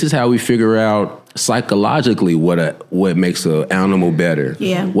understand, this is how we figure out psychologically what makes an animal better.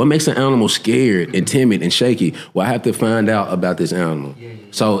 Yeah. What makes an animal scared and timid and shaky? Well, I have to find out about this animal.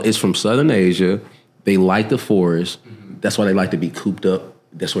 So it's from Southern Asia. They like the forest. That's why they like to be cooped up.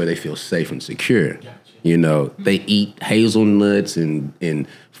 That's where they feel safe and secure. They eat hazelnuts and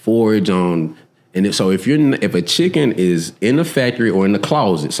forage on. And so if a chicken is in a factory or in the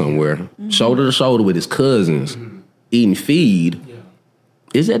closet somewhere, shoulder to shoulder with his cousins, eating feed,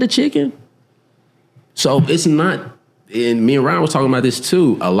 is that a chicken? So it's not. And me and Ryan was talking about this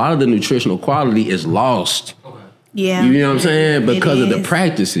too. A lot of the nutritional quality is lost. Yeah, you know what I'm saying? Because of the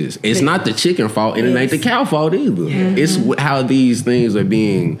practices. It's not the chicken fault, and it ain't the cow fault either. Yeah. It's how these things are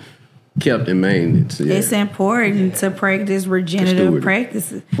being kept in maintenance. Yeah. It's important to practice regenerative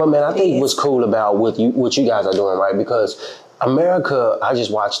practices. But man, I think what's cool about what you guys are doing, right? Because America, I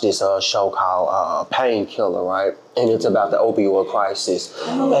just watched this show called Painkiller, right? And it's about the opioid crisis.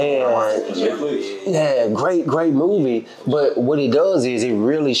 And yeah, great movie. But what it does is it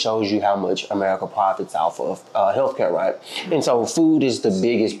really shows you how much America profits off of healthcare, right? And so food is the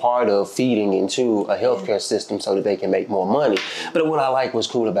biggest part of feeding into a healthcare system so that they can make more money. But what I like what's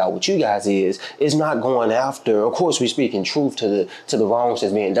cool about what you guys is not going after, of course, we're speaking truth to the wrongs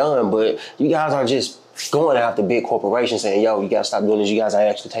that's being done, but you guys aren't just going after big corporations saying, yo, you got to stop doing this. You guys are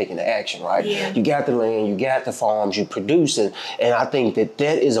actually taking the action, right? Yeah. You got the land, you got the farms, you producing. And I think that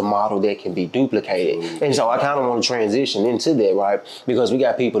is a model that can be duplicated. And so I kind of want to transition into that, right? Because we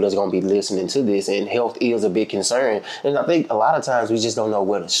got people that's going to be listening to this, and health is a big concern. And I think a lot of times we just don't know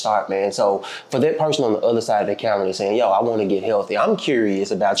where to start, man. So for that person on the other side of the counter that's saying, yo, I want to get healthy, I'm curious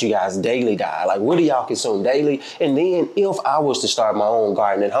about you guys' daily diet. Like, what do y'all consume daily? And then if I was to start my own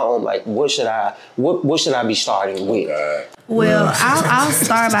garden at home, like, what should I be starting with? Well, I'll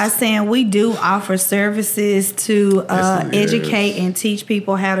start by saying we do offer services to educate and teach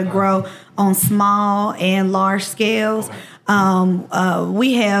people how to grow on small and large scales.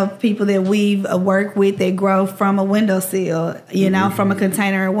 We have people that we've worked with that grow from a windowsill, from a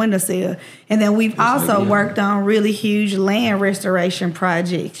container and windowsill. And then we've also worked on really huge land restoration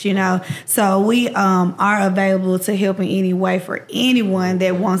projects, So we are available to help in any way for anyone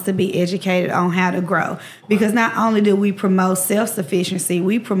that wants to be educated on how to grow. Because not only do we promote self-sufficiency,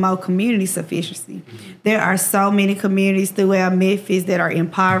 we promote community sufficiency. There are so many communities throughout Memphis that are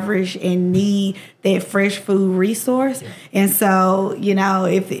impoverished and need that fresh food resource. And so,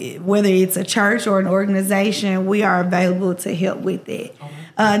 whether it's a church or an organization, we are available to help with that.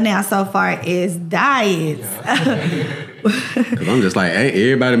 Now, so far as diets. Because I'm just like, ain't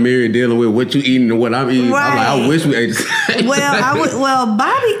everybody married dealing with what you eating and what I'm eating. Right. I'm like, I wish we ate the same. Well,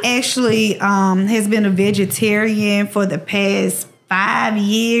 Bobby actually has been a vegetarian for the past 5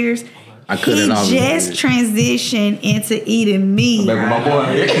 years. He just transitioned into eating meat back with my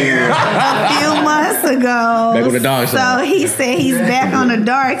boy. a few months ago. Back on the dark side. So he said he's back on the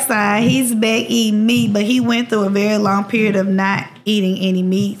dark side. He's back eating meat, but he went through a very long period of not eating any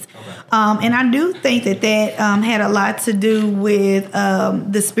meats. And I do think that had a lot to do with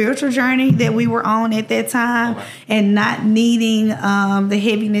the spiritual journey that we were on at that time and not needing the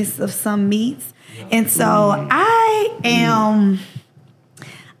heaviness of some meats. And so I am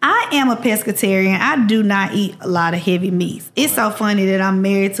a pescatarian. I do not eat a lot of heavy meats. It's so funny that I'm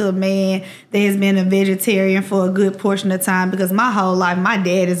married to a man that has been a vegetarian for a good portion of time because my whole life, my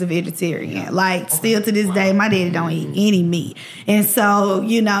dad is a vegetarian. Like, still to this day, my daddy don't eat any meat. And so,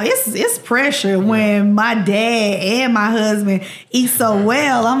 it's pressure when my dad and my husband eat so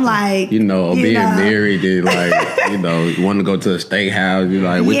well. I'm like, being married, and like, you want to go to a steakhouse, you're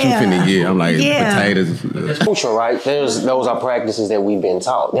like, what you finna get? I'm like, potatoes. Culture, right? Those are practices that we've been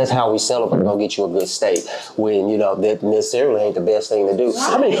taught. That's how we celebrate. Go get you a good steak when, that necessarily ain't the best thing to do.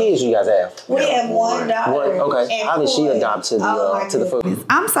 How many kids you guys have? We have one daughter. Okay. How did she adopt to the food?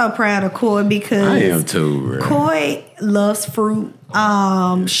 I'm so proud of Coy because I am too, bro. Coy loves fruit.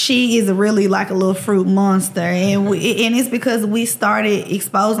 She is really like a little fruit monster, and it's because we started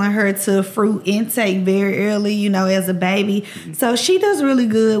exposing her to fruit intake very early, as a baby. So she does really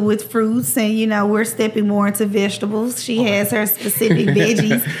good with fruits, and we're stepping more into vegetables. She has her specific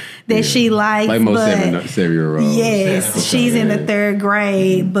veggies that she likes. Like most 7-year-olds. Yes, she's in the 3rd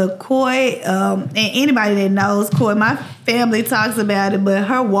grade. But Coy, and anybody that knows Coy, my family talks about it, but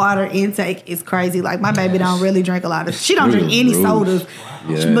her water intake is crazy. Like, my baby don't really drink a lot of. She don't drink any sodas,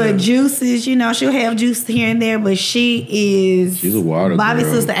 but juices. She'll have juice here and there. But she's a water. Bobby's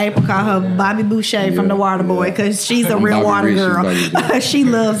girl. sister April called her Bobby Boucher from the Water Boy because she's a real water girl. She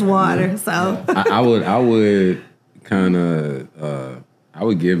loves water. So I would kind of. I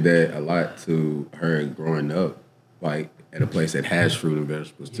would give that a lot to her growing up, like at a place that has fruit and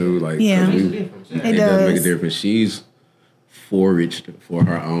vegetables too. Like, it does make a difference. She's foraged for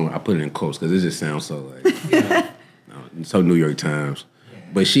her own. I put it in quotes because it just sounds so like so New York Times.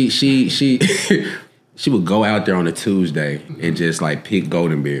 But she would go out there on a Tuesday and just like pick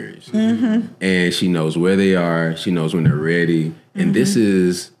golden berries, and she knows where they are. She knows when they're ready. And this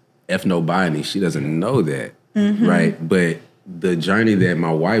is ethnobotany. She doesn't know that, right? But the journey that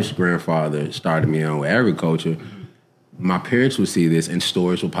my wife's grandfather started me on with agriculture, my parents would see this and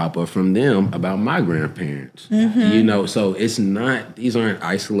stories would pop up from them about my grandparents. So it's not, these aren't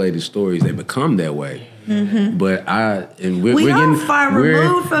isolated stories. They become that way. Mm-hmm. But we're we are getting far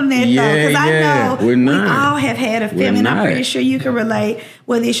removed from that, though, because I know we all have had a family, and I'm pretty sure you can relate,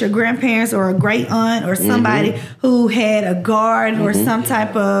 whether it's your grandparents or a great aunt or somebody who had a garden or some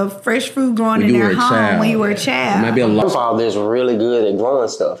type of fresh fruit growing in their home when you were a child. My grandfather is really good at growing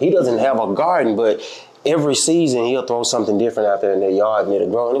stuff. He doesn't have a garden, but every season he'll throw something different out there in their yard and it'll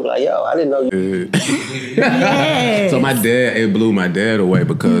grow. And he'll be like, yo, I didn't know you. Yes. So it blew my dad away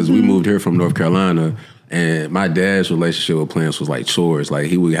because we moved here from North Carolina. And my dad's relationship with plants was like chores. Like,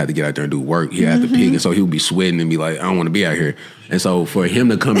 he would have to get out there and do work. He had to pick. And so he would be sweating and be like, I don't want to be out here. And so for him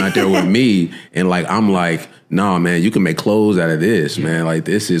to come out there with me and like, I'm like, nah, man, you can make clothes out of this, man. Like,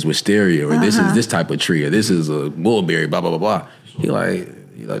 this is wisteria, or this is this type of tree, or this is a mulberry, blah, blah, blah, blah. He like,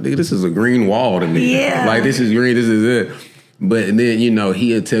 nigga, this is a green wall to me. Yeah. Like, this is green, this is it. But then,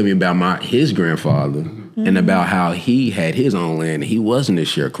 he'd tell me about his grandfather and about how he had his own land and he wasn't a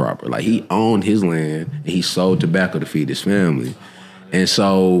sharecropper. Like, he owned his land and he sold tobacco to feed his family. And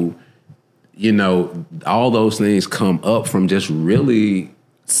so, all those things come up from just really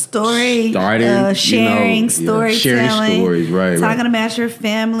sharing stories, right? Talking about your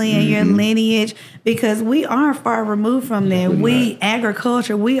family and your lineage, because we are far removed from that.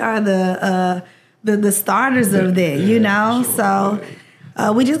 Agriculture, we are the starters of that, So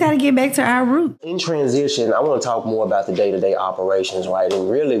we just got to get back to our roots. In transition, I want to talk more about the day-to-day operations, right,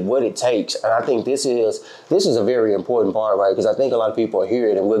 and really what it takes. And I think this is a very important part, right, because I think a lot of people hear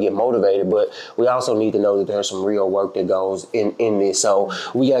it and we'll get motivated, but we also need to know that there's some real work that goes in this. So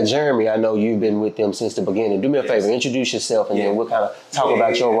we got Jeremy. I know you've been with them since the beginning. Do me a favor, introduce yourself, and then we'll kind of talk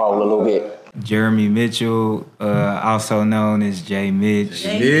about your role a little bit. Jeremy Mitchell, also known as J. Mitch.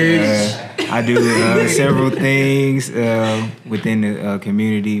 I do several things within the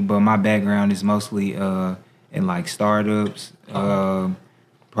community, but my background is mostly in like startups,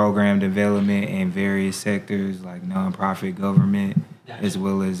 program development in various sectors like nonprofit, government, as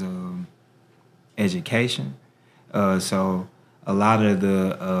well as education. So a lot of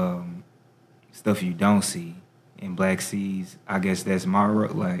the stuff you don't see in Black Seeds, I guess that's my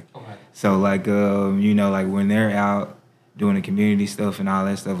role. Like, so like like when they're out doing the community stuff and all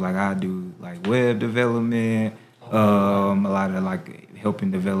that stuff, like I do like web development, a lot of like helping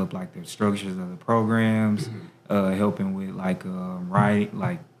develop like the structures of the programs, helping with like write,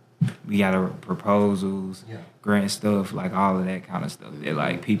 like we got proposals, grant stuff, like all of that kind of stuff that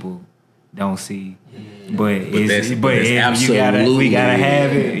like people don't see, but we gotta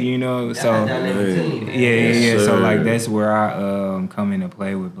have it, So So like that's where I come into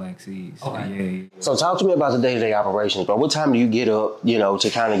play with Black Seeds. Okay. So talk to me about the day-to-day operations, bro. What time do you get up, to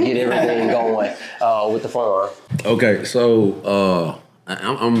kind of get everything going with the farm? Okay, so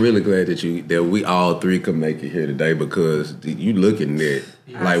I'm really glad that we all three could make it here today, because you looking at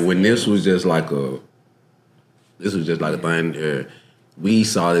like when this was just like a thing. We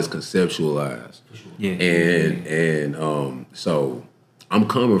saw this conceptualized, and so I'm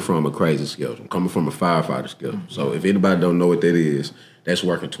coming from a crazy schedule. I'm coming from a firefighter schedule. So if anybody don't know what that is, that's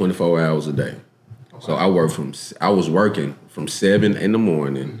working 24 hours a day. So I was working from 7 in the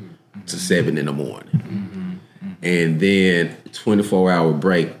morning to 7 in the morning, and then 24-hour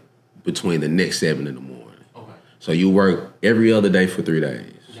break between the next 7 in the morning. So you work every other day for 3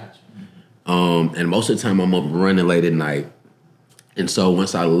 days. And most of the time I'm up running late at night. And so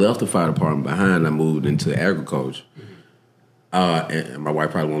once I left the fire department behind, I moved into agriculture. And my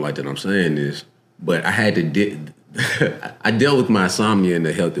wife probably won't like that I'm saying this, but I had to I dealt with my insomnia in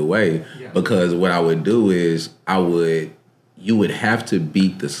a healthy way, because what I would do is you would have to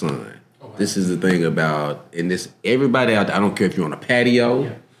beat the sun. This is the thing about, and this everybody out there, I don't care if you're on a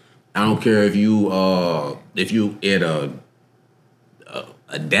patio, I don't care if you at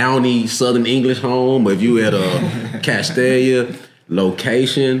a downy Southern English home, or if you at a Castelia.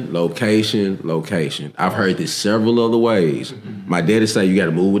 Location. I've heard this several other ways. My daddy say you got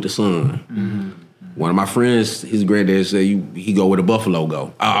to move with the sun. One of my friends, his granddad said he go where the buffalo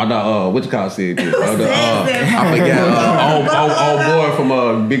go. What you call it? I forgot. Old boy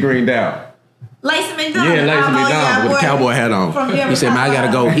from Big Green Down. Lacey McDonald. Yeah, Lacey McDonald with a cowboy hat on. He said, man, I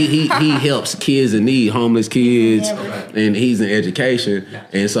gotta go. He helps kids in need, homeless kids, and he's in education.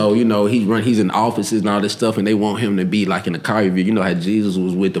 And so, he's in offices and all this stuff, and they want him to be like in a car review. You know how Jesus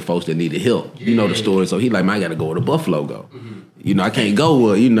was with the folks that needed help. You know the story. So he like, man, I gotta go where the buffalo go. I can't go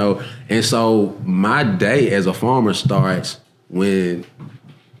where, And so my day as a farmer starts when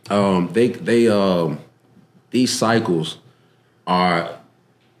these cycles are,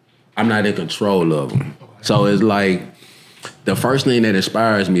 I'm not in control of them. So it's like the first thing that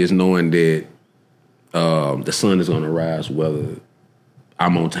inspires me is knowing that the sun is going to rise whether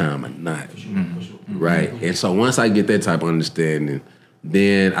I'm on time or not. Right? And so once I get that type of understanding,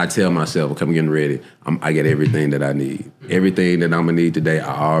 then I tell myself, okay, I'm getting ready. I get everything that I need. Everything that I'm going to need today,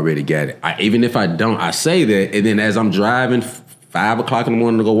 I already got it. Even if I don't, I say that, and then as I'm driving 5 o'clock in the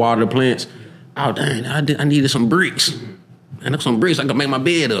morning to go water the plants, oh, dang, I needed some bricks. And some bricks, I can make my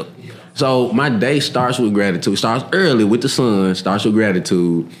bed up. So my day starts with gratitude. Starts early with the sun, starts with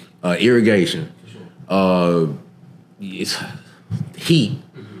gratitude, irrigation, heat.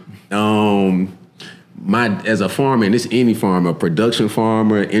 As a farmer, and it's any farmer, production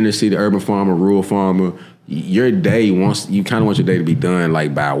farmer, inner city urban farmer, rural farmer, your day you kind of want your day to be done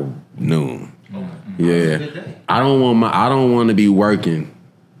like by noon. Yeah, I don't want to be working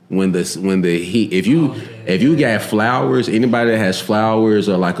when the heat. If you got flowers, anybody that has flowers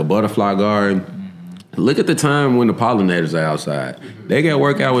or like a butterfly garden, look at the time when the pollinators are outside. They got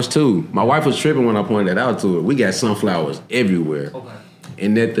work hours too. My wife was tripping when I pointed that out to her. We got sunflowers everywhere.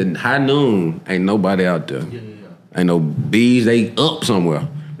 And at the high noon, ain't nobody out there. Ain't no bees, they up somewhere.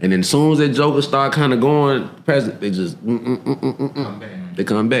 And then as soon as that joker start kind of going, they just they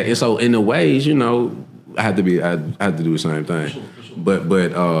come back. And so in the ways, I have to do the same thing.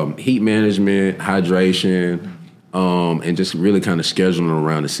 But heat management, hydration, and just really kind of scheduling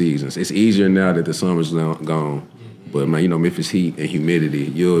around the seasons. It's easier now that the summer's gone. But man, if it's heat and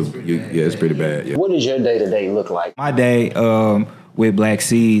humidity, it's pretty bad. Yeah. What does your day-to-day look like? My day with Black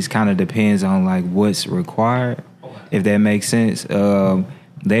Seeds kind of depends on like what's required, if that makes sense.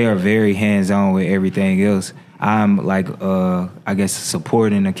 They are very hands-on with everything else. I'm like, I guess,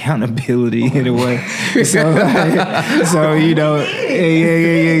 support and accountability in a way. Yeah.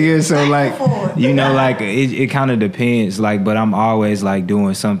 So like, it kind of depends. Like, but I'm always like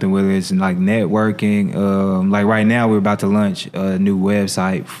doing something, whether it's like networking. Like right now, we're about to launch a new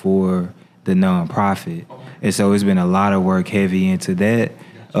website for the nonprofit, and so it's been a lot of work heavy into that.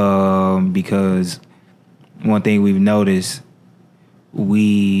 Because one thing we've noticed,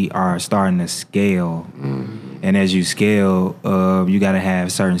 we are starting to scale. And as you scale, you got to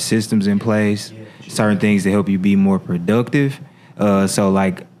have certain systems in place, certain things to help you be more productive. So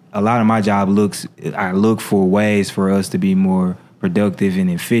like a lot of my job I look for ways for us to be more productive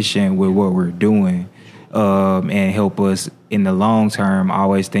and efficient with what we're doing, and help us in the long term. I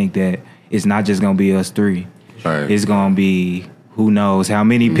always think that it's not just going to be us three. Right. It's going to be who knows how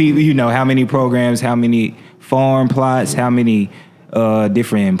many people, how many programs, how many farm plots, how many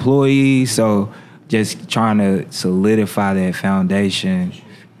different employees. So just trying to solidify that foundation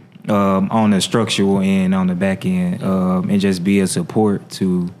on the structural end, on the back end, and just be a support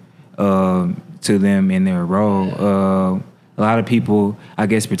to them in their role. A lot of people, I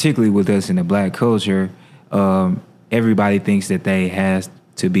guess, particularly with us in the Black culture, everybody thinks that they has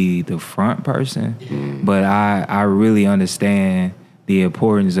to be the front person, but I really understand the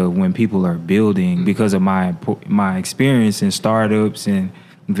importance of when people are building, because of my experience in startups and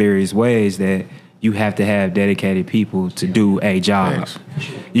various ways, that you have to have dedicated people to do a job.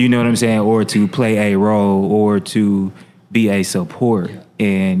 You know what I'm saying? Or to play a role, or to be a support.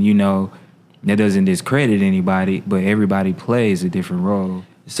 And, that doesn't discredit anybody, but everybody plays a different role.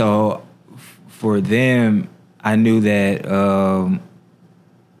 So for them, I knew that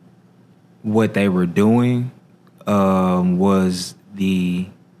what they were doing was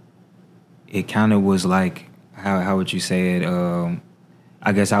it kind of was like, how would you say it?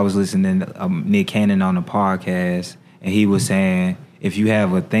 I guess I was listening to Nick Cannon on a podcast, and he was saying, if you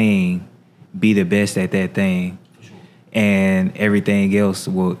have a thing, be the best at that thing, and everything else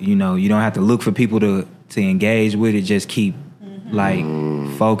will, you don't have to look for people to engage with it. Just keep like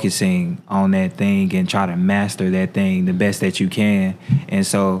focusing on that thing and try to master that thing the best that you can. And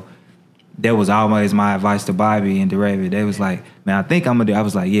so that was always my advice to Bobby and David. They was like, man, I think I'm gonna do. I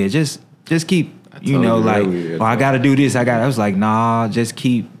was like, yeah, just keep. I got to do this. I was like, nah, just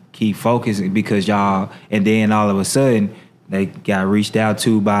keep focusing, because y'all. And then all of a sudden, they got reached out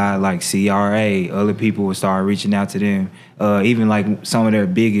to by like CRA. Other people would start reaching out to them. Even like some of our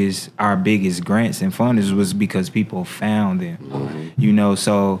biggest grants and funders was because people found them.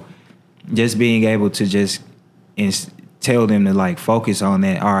 So just being able to just tell them to like focus on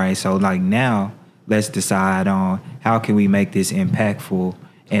that. All right, so like now let's decide on how can we make this impactful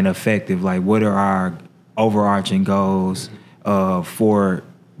and effective. Like, what are our overarching goals for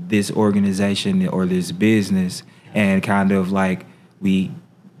this organization or this business, and kind of like we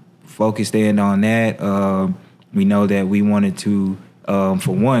focused in on that. We know that we wanted to,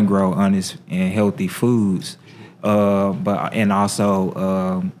 for one, grow honest and healthy foods, and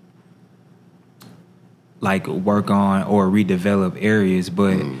also like work on or redevelop areas.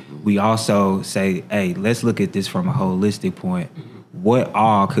 But we also say, hey, let's look at this from a holistic point. what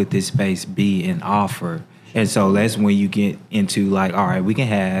all could this space be and offer? And so that's when you get into like, all right, we can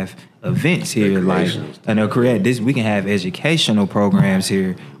have events here, like, and create this. We can have educational programs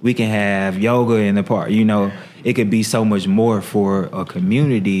here. We can have yoga in the park. You know, it could be so much more for a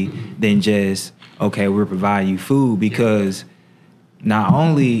community than just, okay, we're providing you food, because not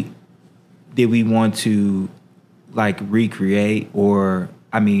only did we want to like recreate, or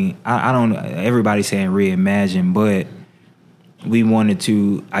I mean, I don't know, everybody's saying reimagine, but we wanted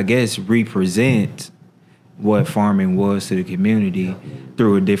to, I guess, represent what farming was to the community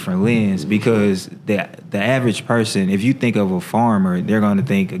through a different lens, because the average person, if you think of a farmer, they're going to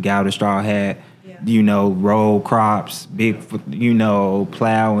think a guy with a straw hat, you know, roll crops, big, you know,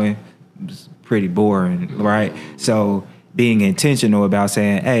 plowing. It's pretty boring, right? So being intentional about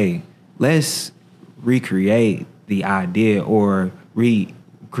saying, hey, let's recreate the idea or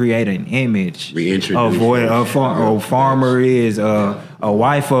create an image of what a farmer is, a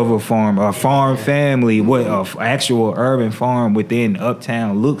wife of a farmer, a farm family, what a actual urban farm within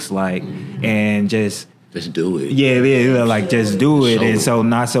Uptown looks like, and just do it. Yeah, like just do it. And so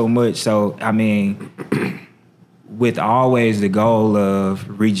not so much. So I mean, with always the goal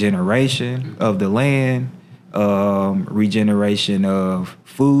of regeneration of the land, regeneration of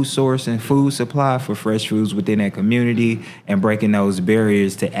food source and food supply for fresh foods within that community, and breaking those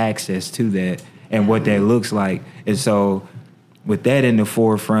barriers to access to that and what that looks like. And so with that in the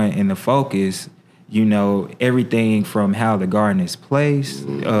forefront and the focus, you know, everything from how the garden is placed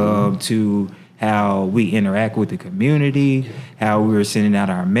to how we interact with the community, how we're sending out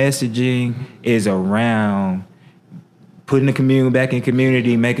our messaging is around putting the community back in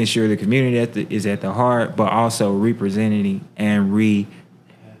community, making sure the community is at the heart, but also representing and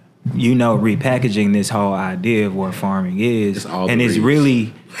repackaging this whole idea of what farming is. And it's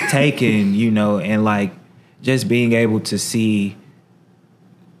really taken, you know, and like just being able to see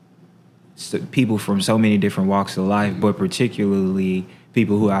people from so many different walks of life, but particularly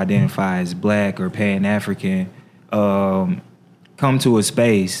people who identify as Black or Pan-African, come to a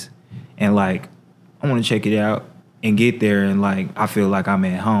space and like, I want to check it out, and get there and like, I feel like I'm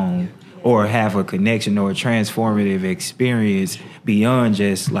at home, or have a connection or a transformative experience beyond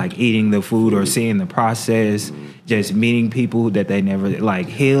just like eating the food or seeing the process, just meeting people that they never, like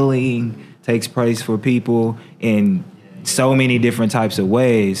healing takes place for people in so many different types of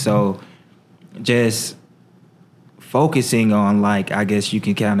ways. So just focusing on, like, I guess you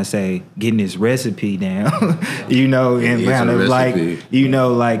can kind of say, getting this recipe down, you know, and kind of like, you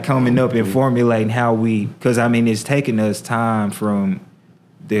know, like coming up and formulating how we, because I mean, it's taken us time from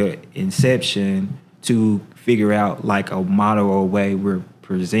the inception to figure out like a model or way we're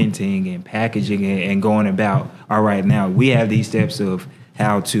presenting and packaging it and going about, all right, now we have these steps of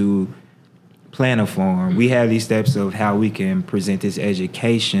how to plan a farm. We have these steps of how we can present this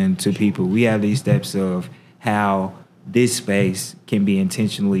education to people. We have these steps of how this space can be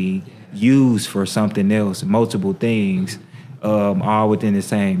intentionally used for something else, multiple things, all within the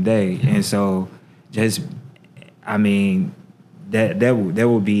same day. And so just, I mean, that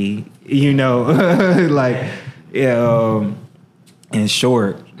would be, you know, like, in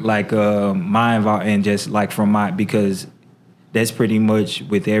short, like my involvement, and just like from my, because that's pretty much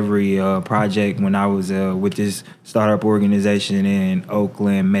with every project. When I was with this startup organization in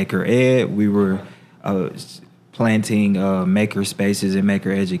Oakland, Maker Ed, we were planting maker spaces and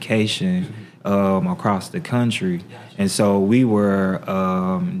maker education across the country. And so we were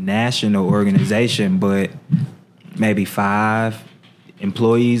a national organization, but maybe 5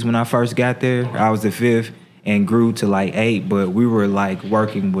 employees when I first got there. I was the 5th and grew to like 8, but we were like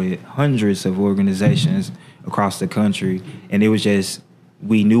working with hundreds of organizations across the country. And it was just,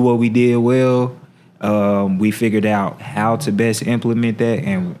 we knew what we did well. We figured out how to best implement that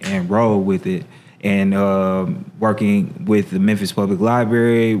and roll with it. And working with the Memphis Public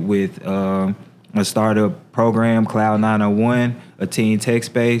Library, with a startup program, Cloud 901, a teen tech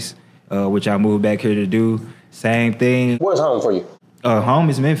space, which I moved back here to do. Same thing. Where's home for you? Home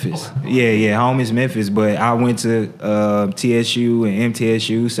is Memphis. Yeah, home is Memphis. But I went to TSU and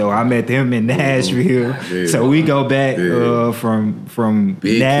MTSU, so I met them in Nashville. Yeah. So we go back from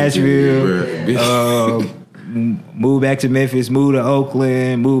Nashville, move back to Memphis, move to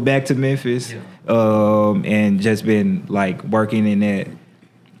Oakland, move back to Memphis, and just been like working in that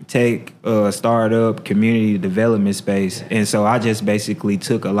tech startup community development space. And so I just basically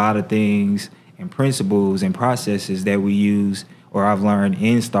took a lot of things and principles and processes that we use, or I've learned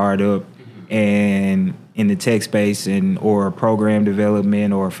in startup and in the tech space, and or program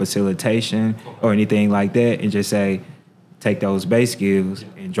development or facilitation or anything like that, and just say, take those base skills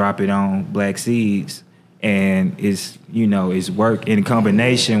and drop it on Black Seeds and it's work in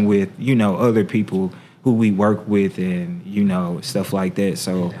combination with other people who we work with and stuff like that.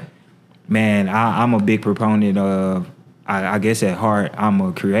 So, man, I'm a big proponent of. I guess at heart I'm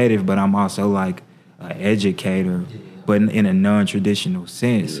a creative, but I'm also like an educator, but in a non-traditional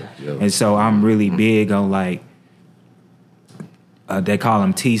sense. And so I'm really big on like they call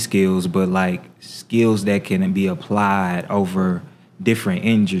them T skills, but like skills that can be applied over different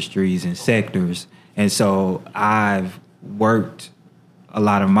industries and sectors. And so I've worked a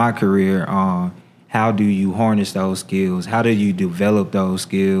lot of my career on how do you harness those skills? How do you develop those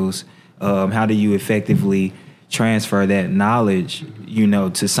skills? How do you effectively transfer that knowledge,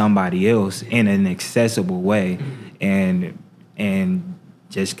 to somebody else in an accessible way, and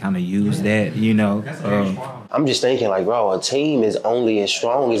just kind of use that, I'm just thinking like, bro, a team is only as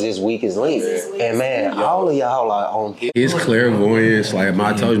strong as its weakest link. And man, all of y'all are on. It's clairvoyance. Like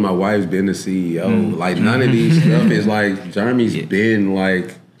I told you, my wife's been the CEO. Like none of these stuff is like Jeremy's been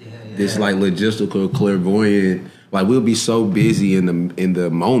like this like logistical clairvoyant. Like we'll be so busy in the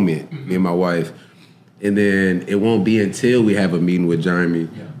moment, me and my wife. And then it won't be until we have a meeting with Jeremy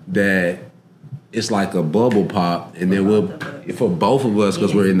that it's like a bubble pop, and then we'll, for both of us,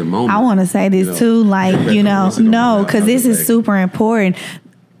 because we're in the moment. I want to say this too, like, no, because this is super important.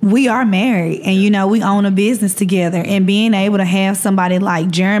 We are married and, we own a business together, and being able to have somebody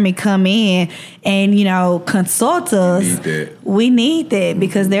like Jeremy come in and, consult us. We need that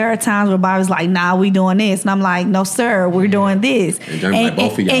because there are times where Bobby's like, nah, we doing this. And I'm like, no, sir, we're doing this. And Jeremy's like,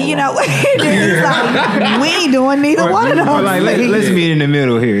 both of y'all. And, it's like, we ain't doing neither one of those. Like, let's meet in the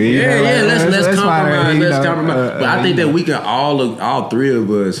middle here. Let's compromise. Let's compromise. But I think that we can all three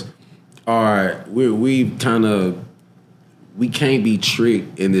of us we can't be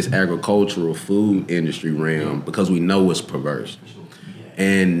tricked in this agricultural food industry realm because we know it's perverse.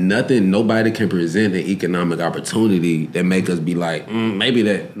 And nobody can present an economic opportunity that make us be like, maybe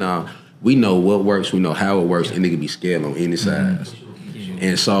that, nah. We know what works, we know how it works, and it can be scaled on any size.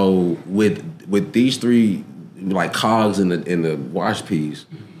 And so with these three like cogs in the wash piece,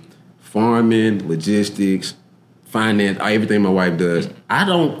 farming, logistics, finance, everything my wife does. I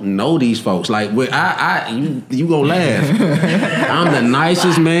don't know these folks. Like, you gonna laugh. I'm the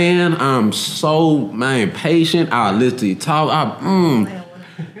nicest man. I'm so patient. I listen to you talk. And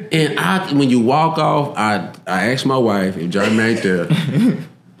when you walk off, I ask my wife if Jeremy ain't there.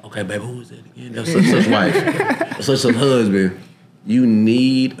 Okay, baby, who is that again? That's such wife, such husband. You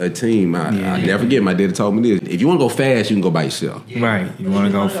need a team. I never forget. My daddy told me this: if you want to go fast, you can go by yourself. Right. You want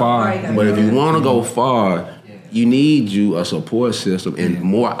to go far, but if you want to go far, you need a support system and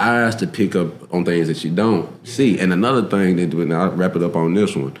more eyes to pick up on things that you don't see. And another thing and I'll wrap it up on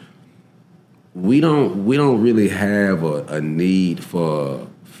this one. We don't really have a need for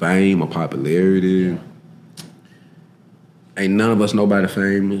fame or popularity. Ain't none of us nobody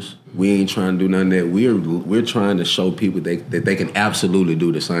famous. We ain't trying to do none of that. We're trying to show people that they can absolutely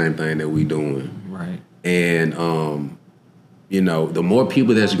do the same thing that we doing. Right. And the more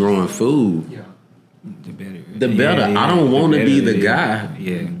people that's growing food, the better. I don't want to be the guy,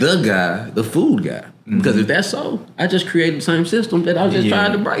 the food guy. Because if that's so, I just created the same system that I was just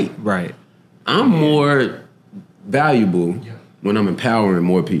trying to break. Right. I'm more valuable when I'm empowering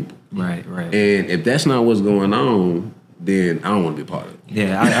more people. Right. And if that's not what's going on, then I don't want to be part of it.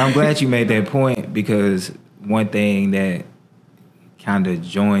 Yeah, I'm glad you made that point, because one thing that kind of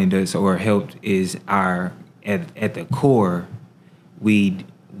joined us or helped is at the core, we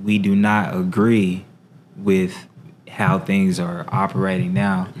do not agree with how things are operating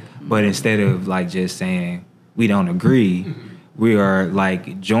now. But instead of like just saying we don't agree, we are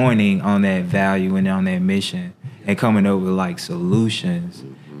like joining on that value and on that mission and coming up with like solutions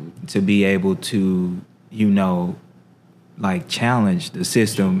to be able to, like challenge the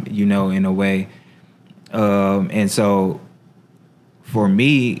system, in a way. And so for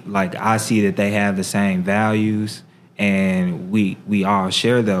me, like I see that they have the same values and we all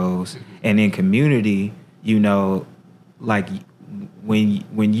share those. And in community, like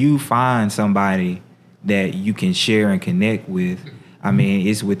when you find somebody that you can share and connect with, I mean,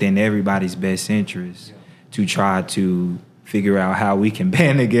 it's within everybody's best interest to try to figure out how we can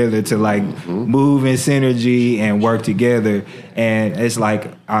band together to like move in synergy and work together. And it's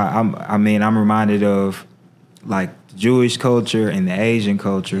like I'm reminded of like the Jewish culture and the Asian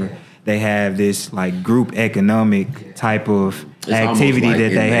culture. They have this like group economic type of activity like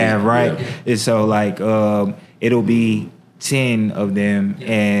that they have, right? Yeah. And so like it'll be 10 of them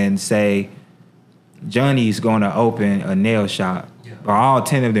and say Johnny's going to open a nail shop, or all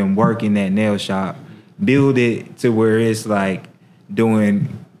 10 of them work in that nail shop. Build it to where it's like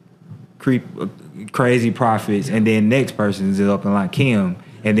doing crazy profits, and then next person is up in like Kim.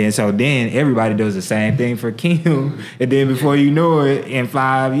 And then everybody does the same thing for Kim. And then before you know it, in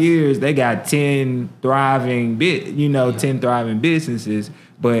 5 years, they got 10 thriving 10 thriving businesses.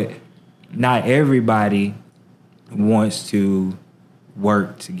 But not everybody wants to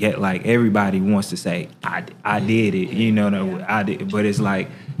work to get, like, everybody wants to say, I did it, I did. But it's like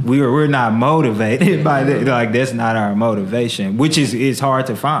we're not motivated by that. Like, that's not our motivation, which is hard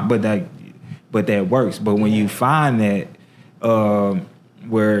to find, but that works. But when you find that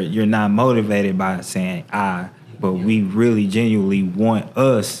where you're not motivated by saying but we really genuinely want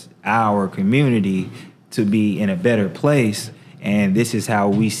our community to be in a better place, and this is how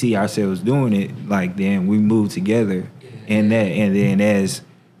we see ourselves doing it, like, then we move together in that. And then as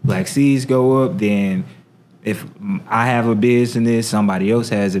Black Seeds go up, then if I have a business, somebody else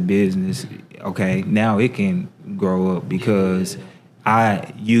has a business, okay, now it can grow up because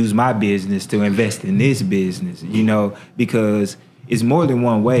I use my business to invest in this business, because it's more than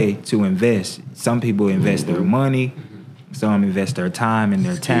one way to invest. Some people invest their money, some invest their time and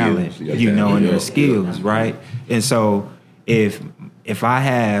their talent, and their skills, right? And so if I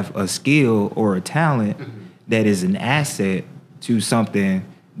have a skill or a talent that is an asset to something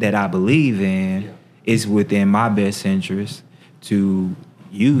that I believe in, it's within my best interest to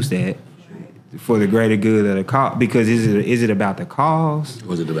use that for the greater good of the cause. Because is it about the cause?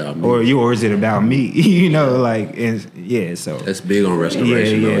 Or is it about me? Or is it about me? So that's big on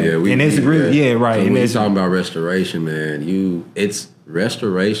restoration. And it's really, right. So and when you're talking about restoration, man, it's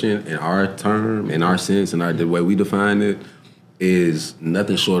restoration in our term, in our sense, and the way we define it, is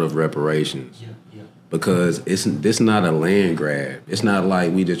nothing short of reparations. Because this not a land grab. It's not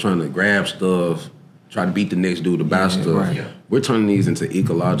like we just trying to grab stuff, try to beat the next dude to buy stuff. Right. We're turning these into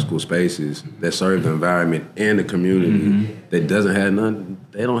ecological spaces that serve the environment and the community that doesn't have none.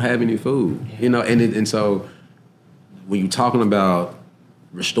 They don't have any food, And so when you're talking about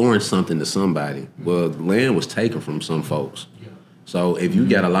restoring something to somebody, well, the land was taken from some folks. So if you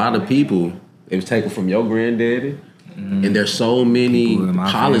got a lot of people, it was taken from your granddaddy. And there's so many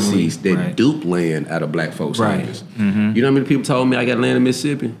policies that dupe land out of Black folks' hands. You know how many people told me I got land in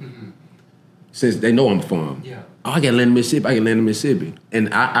Mississippi? Since they know I'm from. Oh, I got land in Mississippi.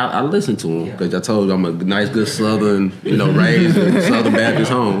 And I listened to them because I told you I'm a nice, good Southern, raised in Southern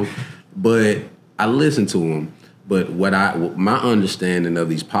Baptist home. But I listened to them. But my understanding of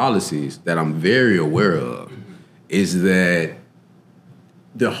these policies that I'm very aware of is that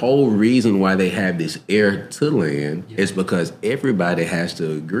the whole reason why they have this heir to land is because everybody has to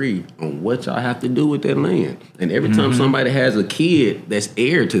agree on what y'all have to do with that land. And every time somebody has a kid that's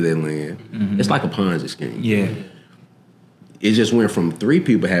heir to that land, it's like a Ponzi scheme. Yeah. It just went from 3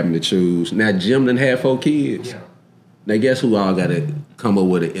 people having to choose. Now Jim done had 4 kids. Yeah. Now guess who all got to come up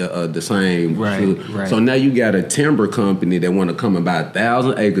with the same? Right. So now you got a timber company that want to come and buy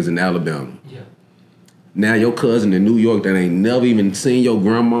 1,000 acres in Alabama. Now your cousin in New York that ain't never even seen your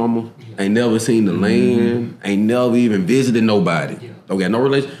grandmama, ain't never seen the land, ain't never even visited nobody. Don't got no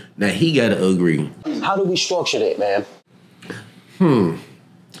relation. Now he got to agree. How do we structure that, man?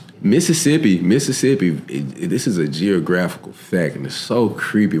 Mississippi, this is a geographical fact, and it's so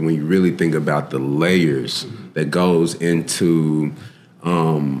creepy when you really think about the layers that goes into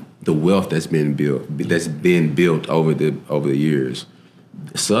the wealth that's been built over the years.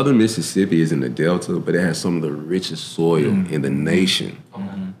 Southern Mississippi is in the Delta, but it has some of the richest soil in the nation.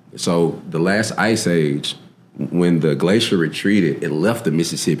 So the last ice age, when the glacier retreated, it left the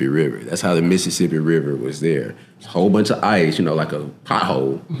Mississippi River. That's how the Mississippi River was there. It's a whole bunch of ice, like a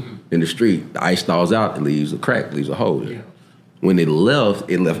pothole in the street. The ice thaws out, it leaves a crack, leaves a hole there. When it left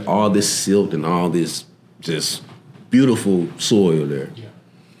all this silt and all this just beautiful soil there.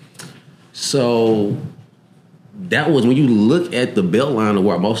 So that was, when you look at the belt line of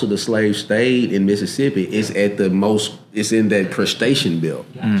where most of the slaves stayed in Mississippi, it's in that crustacean belt.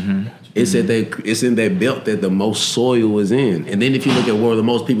 It's in that belt that the most soil was in. And then if you look at where the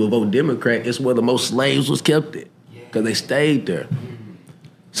most people vote Democrat, it's where the most slaves was kept at, because they stayed there.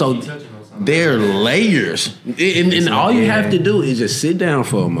 So there are layers. And all you have to do is just sit down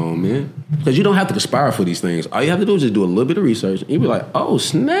for a moment, because you don't have to conspire for these things. All you have to do is just do a little bit of research, and you'll be like, oh,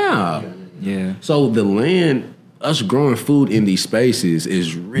 snap. Yeah. So the land, us growing food in these spaces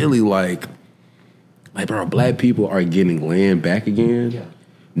is really like bro, Black people are getting land back again.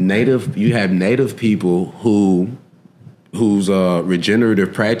 You have native people whose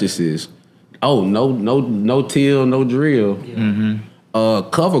regenerative practices, no till, no drill,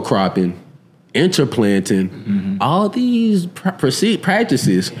 cover cropping, interplanting, all these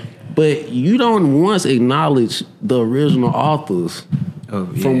practices, but you don't once acknowledge the original authors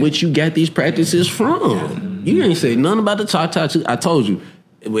from which you got these practices from. You ain't say nothing about the Choctaw. I told you,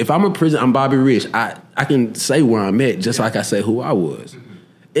 if I'm a prison, I'm Bobby Rich. I can say where I'm at just like I say who I was.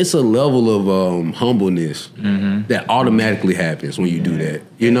 It's a level of humbleness that automatically happens when you do that.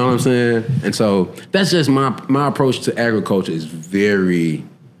 You know what I'm saying? And so that's just my approach to agriculture is very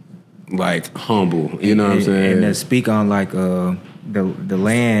like humble. You know what I'm saying? And to speak on like the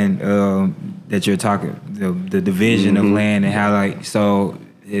land that you're talking, the division of land and how like so.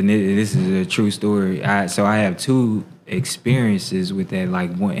 And this is a true story. I have two experiences with that,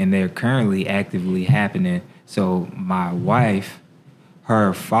 like one, and they're currently actively happening. So my wife,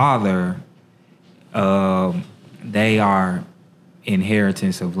 her father, they are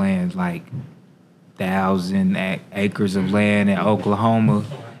inheritance of land, like 1,000 acres of land in Oklahoma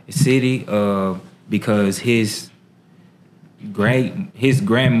City, because his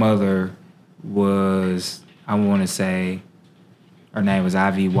grandmother was, I want to say, her name was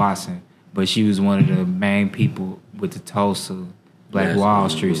Ivy Watson, but she was one of the main people with the Tulsa Black Wall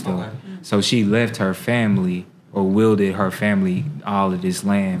Street stuff. So she left her family, or wielded her family, all of this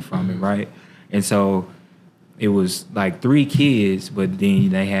land from it, right? And so it was like 3 kids, but then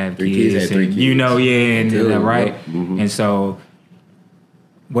they have three kids. You know, right? Mm-hmm. And so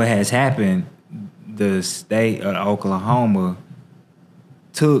what has happened, the state of Oklahoma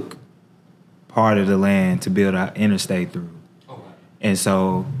took part of the land to build an interstate through. And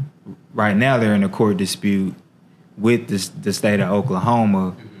so right now they're in a court dispute with the state of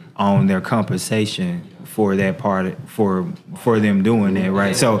Oklahoma on their compensation for that part, for them doing that,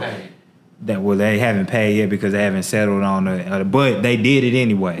 right? So they haven't paid yet because they haven't settled on but they did it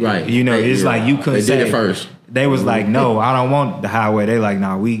anyway. Right. You know, it's like you couldn't say. They did it first. They was like, no, I don't want the highway. They like,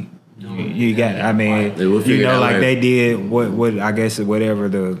 no, you got it. I mean, you know, like they did what I guess whatever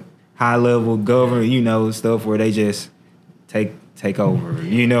the high level government, you know, stuff where they just take over.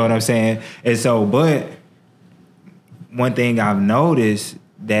 You know what I'm saying? And so, but one thing I've noticed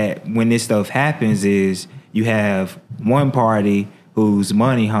that when this stuff happens is you have one party who's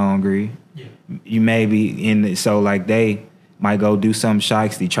money hungry. You may be so like they might go do some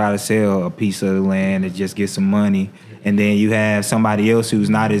shiesty, try to sell a piece of the land and just get some money. And then you have somebody else who's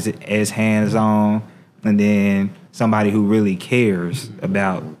not as hands-on, and then somebody who really cares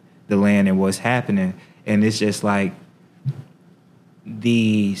about the land and what's happening. And it's just like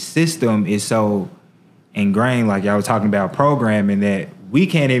the system is so ingrained, like y'all was talking about programming, that we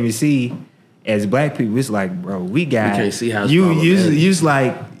can't even see as black people. It's like, bro, we can't see how you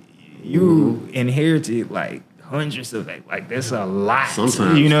like you inherited like hundreds of like that's a lot.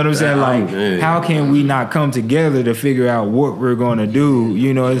 Sometimes, you know what I'm saying? Like, how can we not come together to figure out what we're gonna do?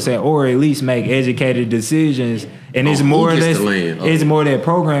 You know what I'm saying? Or at least make educated decisions. And it's more it's more that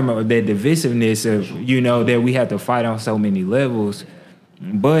program or that divisiveness of, you know, that we have to fight on so many levels.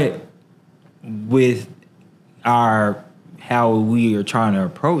 But with how we are trying to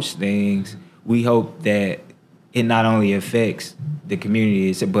approach things, we hope that it not only affects the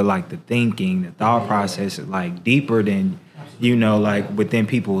community, but like the thinking, the thought process is like deeper than, you know, like within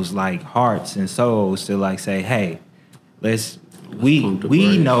people's like hearts and souls to like say, hey,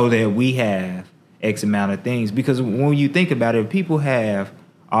 we know that we have X amount of things. Because when you think about it, people have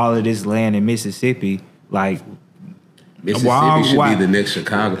all of this land in Mississippi, like Mississippi should be the next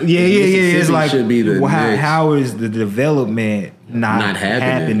Chicago. Yeah. It's like, should be the next. How is the development not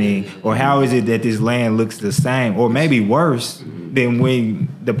happening? Or how is it that this land looks the same, or maybe worse than when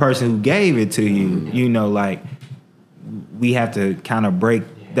the person who gave it to you? You know, like we have to kind of break.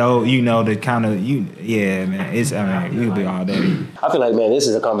 Though, you know, the kind of man, we'll be all day. I feel like, man, this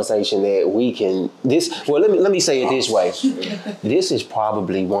is a conversation that we can. Let me say it this way. This is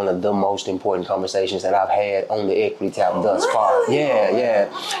probably one of the most important conversations that I've had on the Equity Tap thus far. Yeah,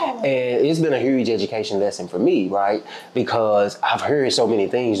 and it's been a huge education lesson for me, right? Because I've heard so many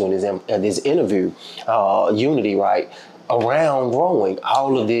things on this interview, Unity, right? Around growing,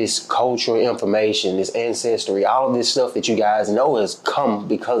 all of this cultural information, this ancestry, all of this stuff that you guys know has come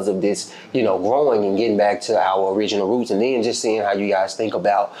because of this, you know, growing and getting back to our original roots. And then just seeing how you guys think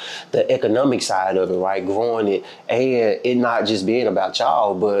about the economic side of it, right? Growing it, and it not just being about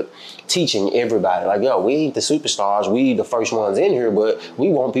y'all, but teaching everybody. Like, yo, we ain't the superstars, we the first ones in here, but we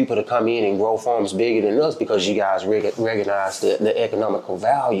want people to come in and grow farms bigger than us because you guys recognize the economical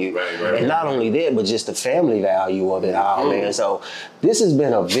value. Right. And not only that, but just the family value of it all. Man, so this has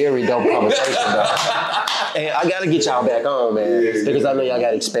been a very dope conversation, though. And I gotta get y'all back on, man, because I know y'all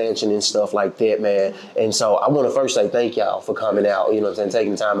got expansion and stuff like that, man. And so I want to first say thank y'all for coming out. You know what I'm saying,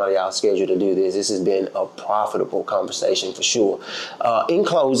 taking time out of y'all's schedule to do this. This has been a profitable conversation for sure. In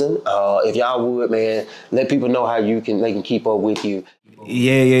closing, if y'all would, man, let people know how they can keep up with you.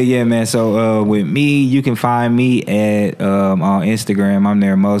 Yeah, man. So with me, you can find me at on Instagram. I'm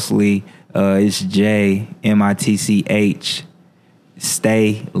there mostly. It's JMITCH.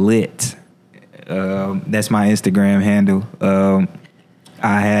 Stay lit. That's my Instagram handle.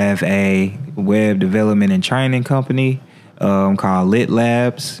 I have a web development and training company called Lit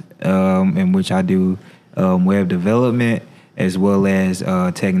Labs, in which I do web development as well as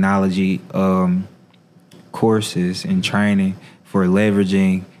technology courses and training for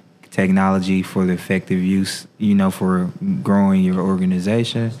leveraging technology for the effective use, for growing your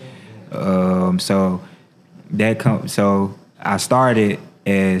organization. So I started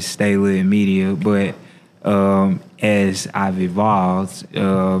as Stay Lit Media, but as I've evolved,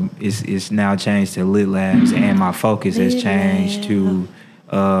 it's now changed to Lit Labs, and my focus has changed to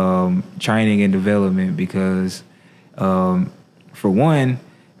training and development because, for one,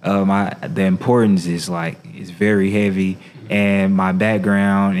 the importance is very heavy, and my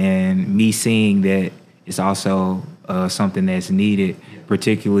background and me seeing that it's also something that's needed,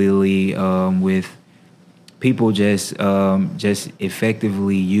 particularly with people just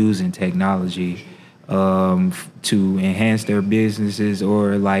effectively using technology to enhance their businesses,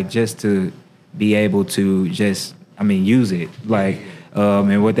 or just to be able to use it.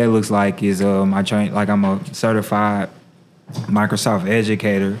 And what that looks like is I train, I'm a certified Microsoft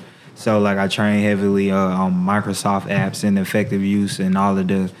educator. So I train heavily on Microsoft apps and effective use and all of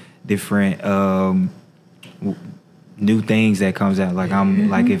the different new things that comes out.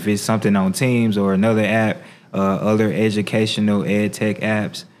 If it's something on Teams or another app, other educational ed tech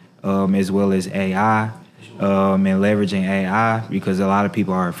apps, as well as AI, and leveraging AI, because a lot of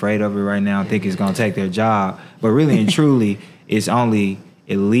people are afraid of it right now, think it's going to take their job. But really and truly, it's only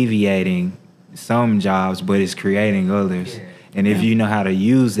alleviating some jobs, but it's creating others. And if you know how to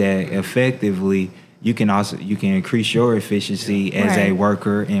use that effectively, you can increase your efficiency as a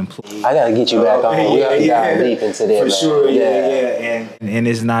worker employee. I gotta get you back on. We gotta dive deep into that. For sure, yeah. And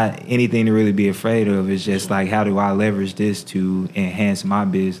it's not anything to really be afraid of. It's just how do I leverage this to enhance my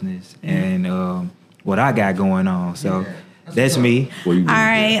business and what I got going on. So that's me. All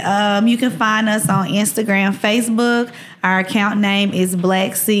right. You can find us on Instagram, Facebook. Our account name is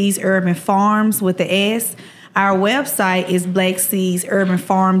Black Seeds Urban Farms with the S. Our website is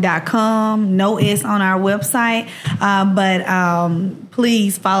blackseedsurbanfarm.com. No S on our website, but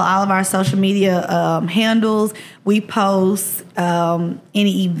please follow all of our social media handles. We post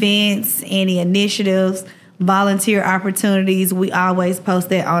any events, any initiatives, volunteer opportunities. We always post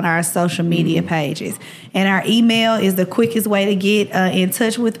that on our social media pages. And our email is the quickest way to get in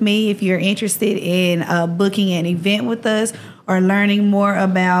touch with me if you're interested in booking an event with us or learning more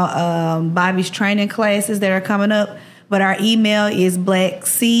about Bobby's training classes that are coming up. But our email is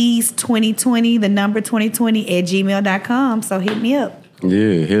blackseeds2020, the number 2020 @gmail.com. So hit me up. Yeah,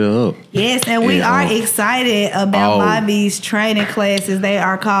 hit her up. Yes, and we are excited about Bobby's training classes. They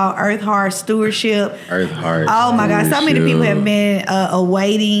are called Earth Heart Stewardship. Earth Heart. Oh my God, so many people have been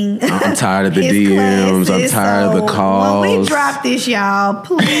awaiting. I'm tired of the DMs. Classes. I'm tired of the calls. When we drop this, y'all,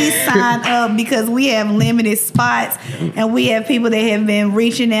 please sign up because we have limited spots and we have people that have been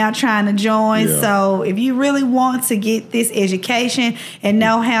reaching out trying to join. Yeah. So if you really want to get this education and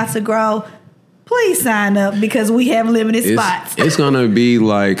know how to grow, please sign up because we have limited spots. It's going to be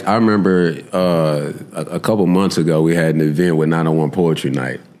I remember a couple months ago, we had an event with 901 Poetry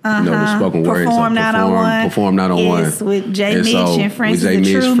Night. The spoken word. Perform 901. Yes, with Jay Mitch and Francis with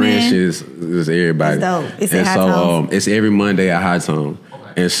Jay Mitch, Francis, it's everybody. It's dope. It's at High Tone. It's every Monday at High Tone.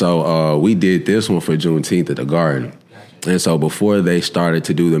 Okay. And so we did this one for Juneteenth at the Garden. And so before they started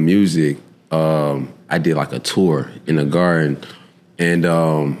to do the music, I did a tour in the Garden. And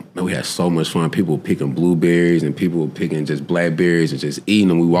we had so much fun. People were picking blueberries and people were picking just blackberries and just eating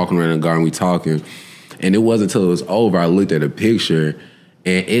them. We walking around the garden, we talking. And it wasn't until it was over, I looked at a picture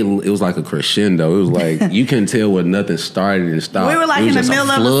and it was like a crescendo. It was you couldn't tell where nothing started and stopped. We were in the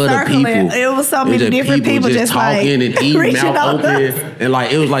middle of a circle. It was so many different people just talking and eating, mouth open. And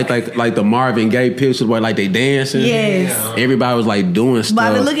it was like the Marvin Gaye pictures where they dancing. Yes. Everybody was doing stuff.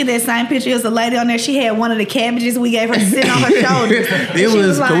 But look at that same picture. There's a lady on there. She had one of the cabbages we gave her to sit on her shoulders. We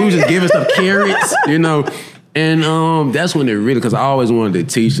was just giving some carrots, And that's when it really, because I always wanted to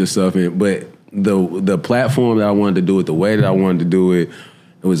teach and stuff. But the platform that I wanted to do it, the way that I wanted to do it,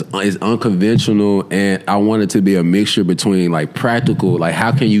 it's unconventional, and I want it to be a mixture between practical,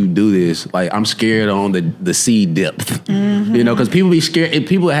 how can you do this? I'm scared on the seed depth, because people be scared. If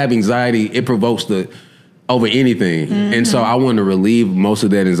people have anxiety, it provokes over anything, and so I want to relieve most of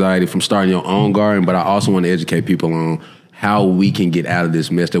that anxiety from starting your own garden. But I also want to educate people on how we can get out of this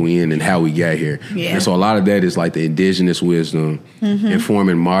mess that we in and how we got here. Yeah. And so a lot of that is like the indigenous wisdom,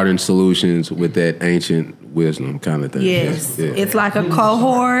 informing modern solutions with that ancient wisdom kind of thing. Yes. Yeah. It's like a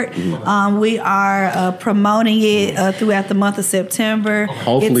cohort. We are promoting it throughout the month of September.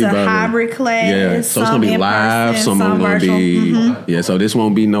 Hopefully, it's a hybrid class. Yeah, so it's going to be live, some are going to be, yeah, so this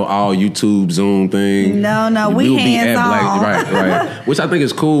won't be no all YouTube Zoom thing. No, we hands-on. Right. Which I think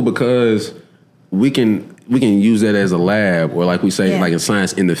is cool because we can use that as a lab, or like we say, like in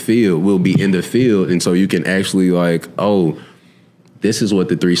science, in the field. We'll be in the field, and so you can actually like, this is what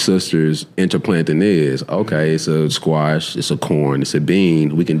the Three Sisters interplanting is. Okay, it's a squash, it's a corn, it's a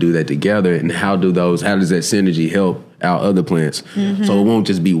bean. We can do that together, and how does that synergy help our other plants? So it won't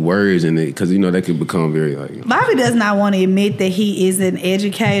just be words in it, because that could become very like. Bobby does not want to admit that he is an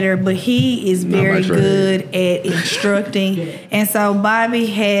educator, but he is very good at instructing. And so Bobby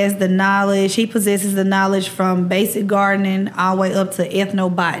has the knowledge. He possesses the knowledge from basic gardening all the way up to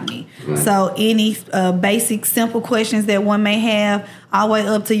ethnobotany. So any basic, simple questions that one may have, all the way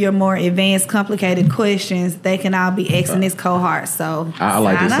up to your more advanced, complicated questions, they can all be asked in this cohort. So I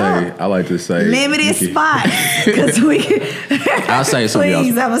like to say limited spots, because I'll say something else.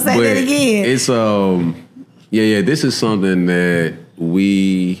 Please, I'm gonna say that again. It's this is something that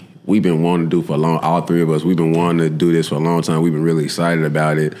we've been wanting to do for a long. All three of us, we've been wanting to do this for a long time. We've been really excited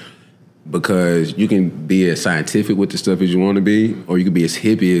about it, because you can be as scientific with the stuff as you want to be, or you can be as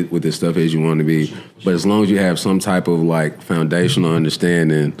hippie with the stuff as you want to be. But as long as you have some type of like foundational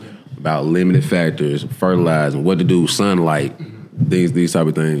understanding about limited factors, fertilizing, what to do, sunlight, these type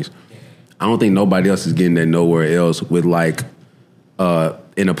of things, I don't think nobody else is getting that nowhere else with like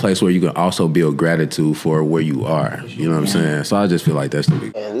in a place where you can also build gratitude for where you are. You know what I'm saying? So I just feel like that's the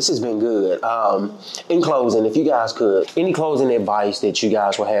big. And this has been good. In closing, if you guys could, any closing advice that you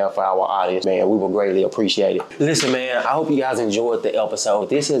guys will have for our audience, man, we will greatly appreciate it. Listen, man, I hope you guys enjoyed the episode.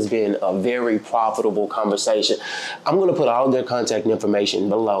 This has been a very profitable conversation. I'm going to put all their contact information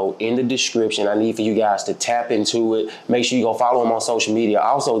below in the description. I need for you guys to tap into it. Make sure you go follow them on social media.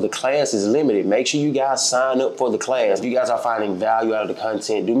 Also, the class is limited. Make sure you guys sign up for the class. If you guys are finding value out of the content,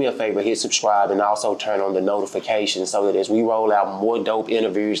 do me a favor, hit subscribe, and also turn on the notifications so that as we roll out more dope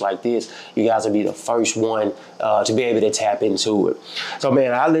interviews like this, you guys will be the first one to be able to tap into it. So,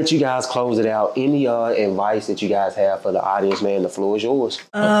 man, I'll let you guys close it out. Any advice that you guys have for the audience, man, the floor is yours.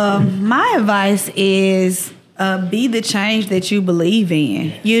 My advice is be the change that you believe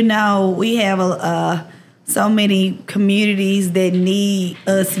in. We have so many communities that need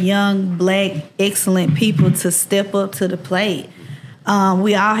us young, black, excellent people to step up to the plate.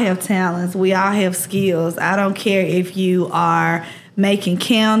 We all have talents. We all have skills. I don't care if you are making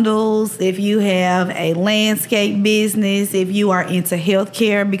candles, if you have a landscape business, if you are into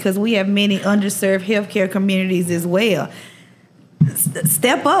healthcare, because we have many underserved healthcare communities as well.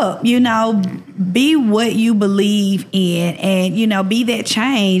 Step up, be what you believe in, and, be that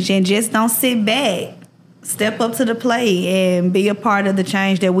change, and just don't sit back. Step up to the plate and be a part of the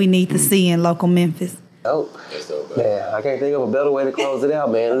change that we need to see in local Memphis. Oh, man, I can't think of a better way to close it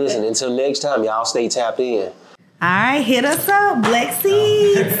out, man. Listen, until next time, y'all stay tapped in. All right, hit us up, Black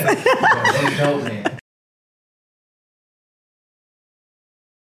Seeds.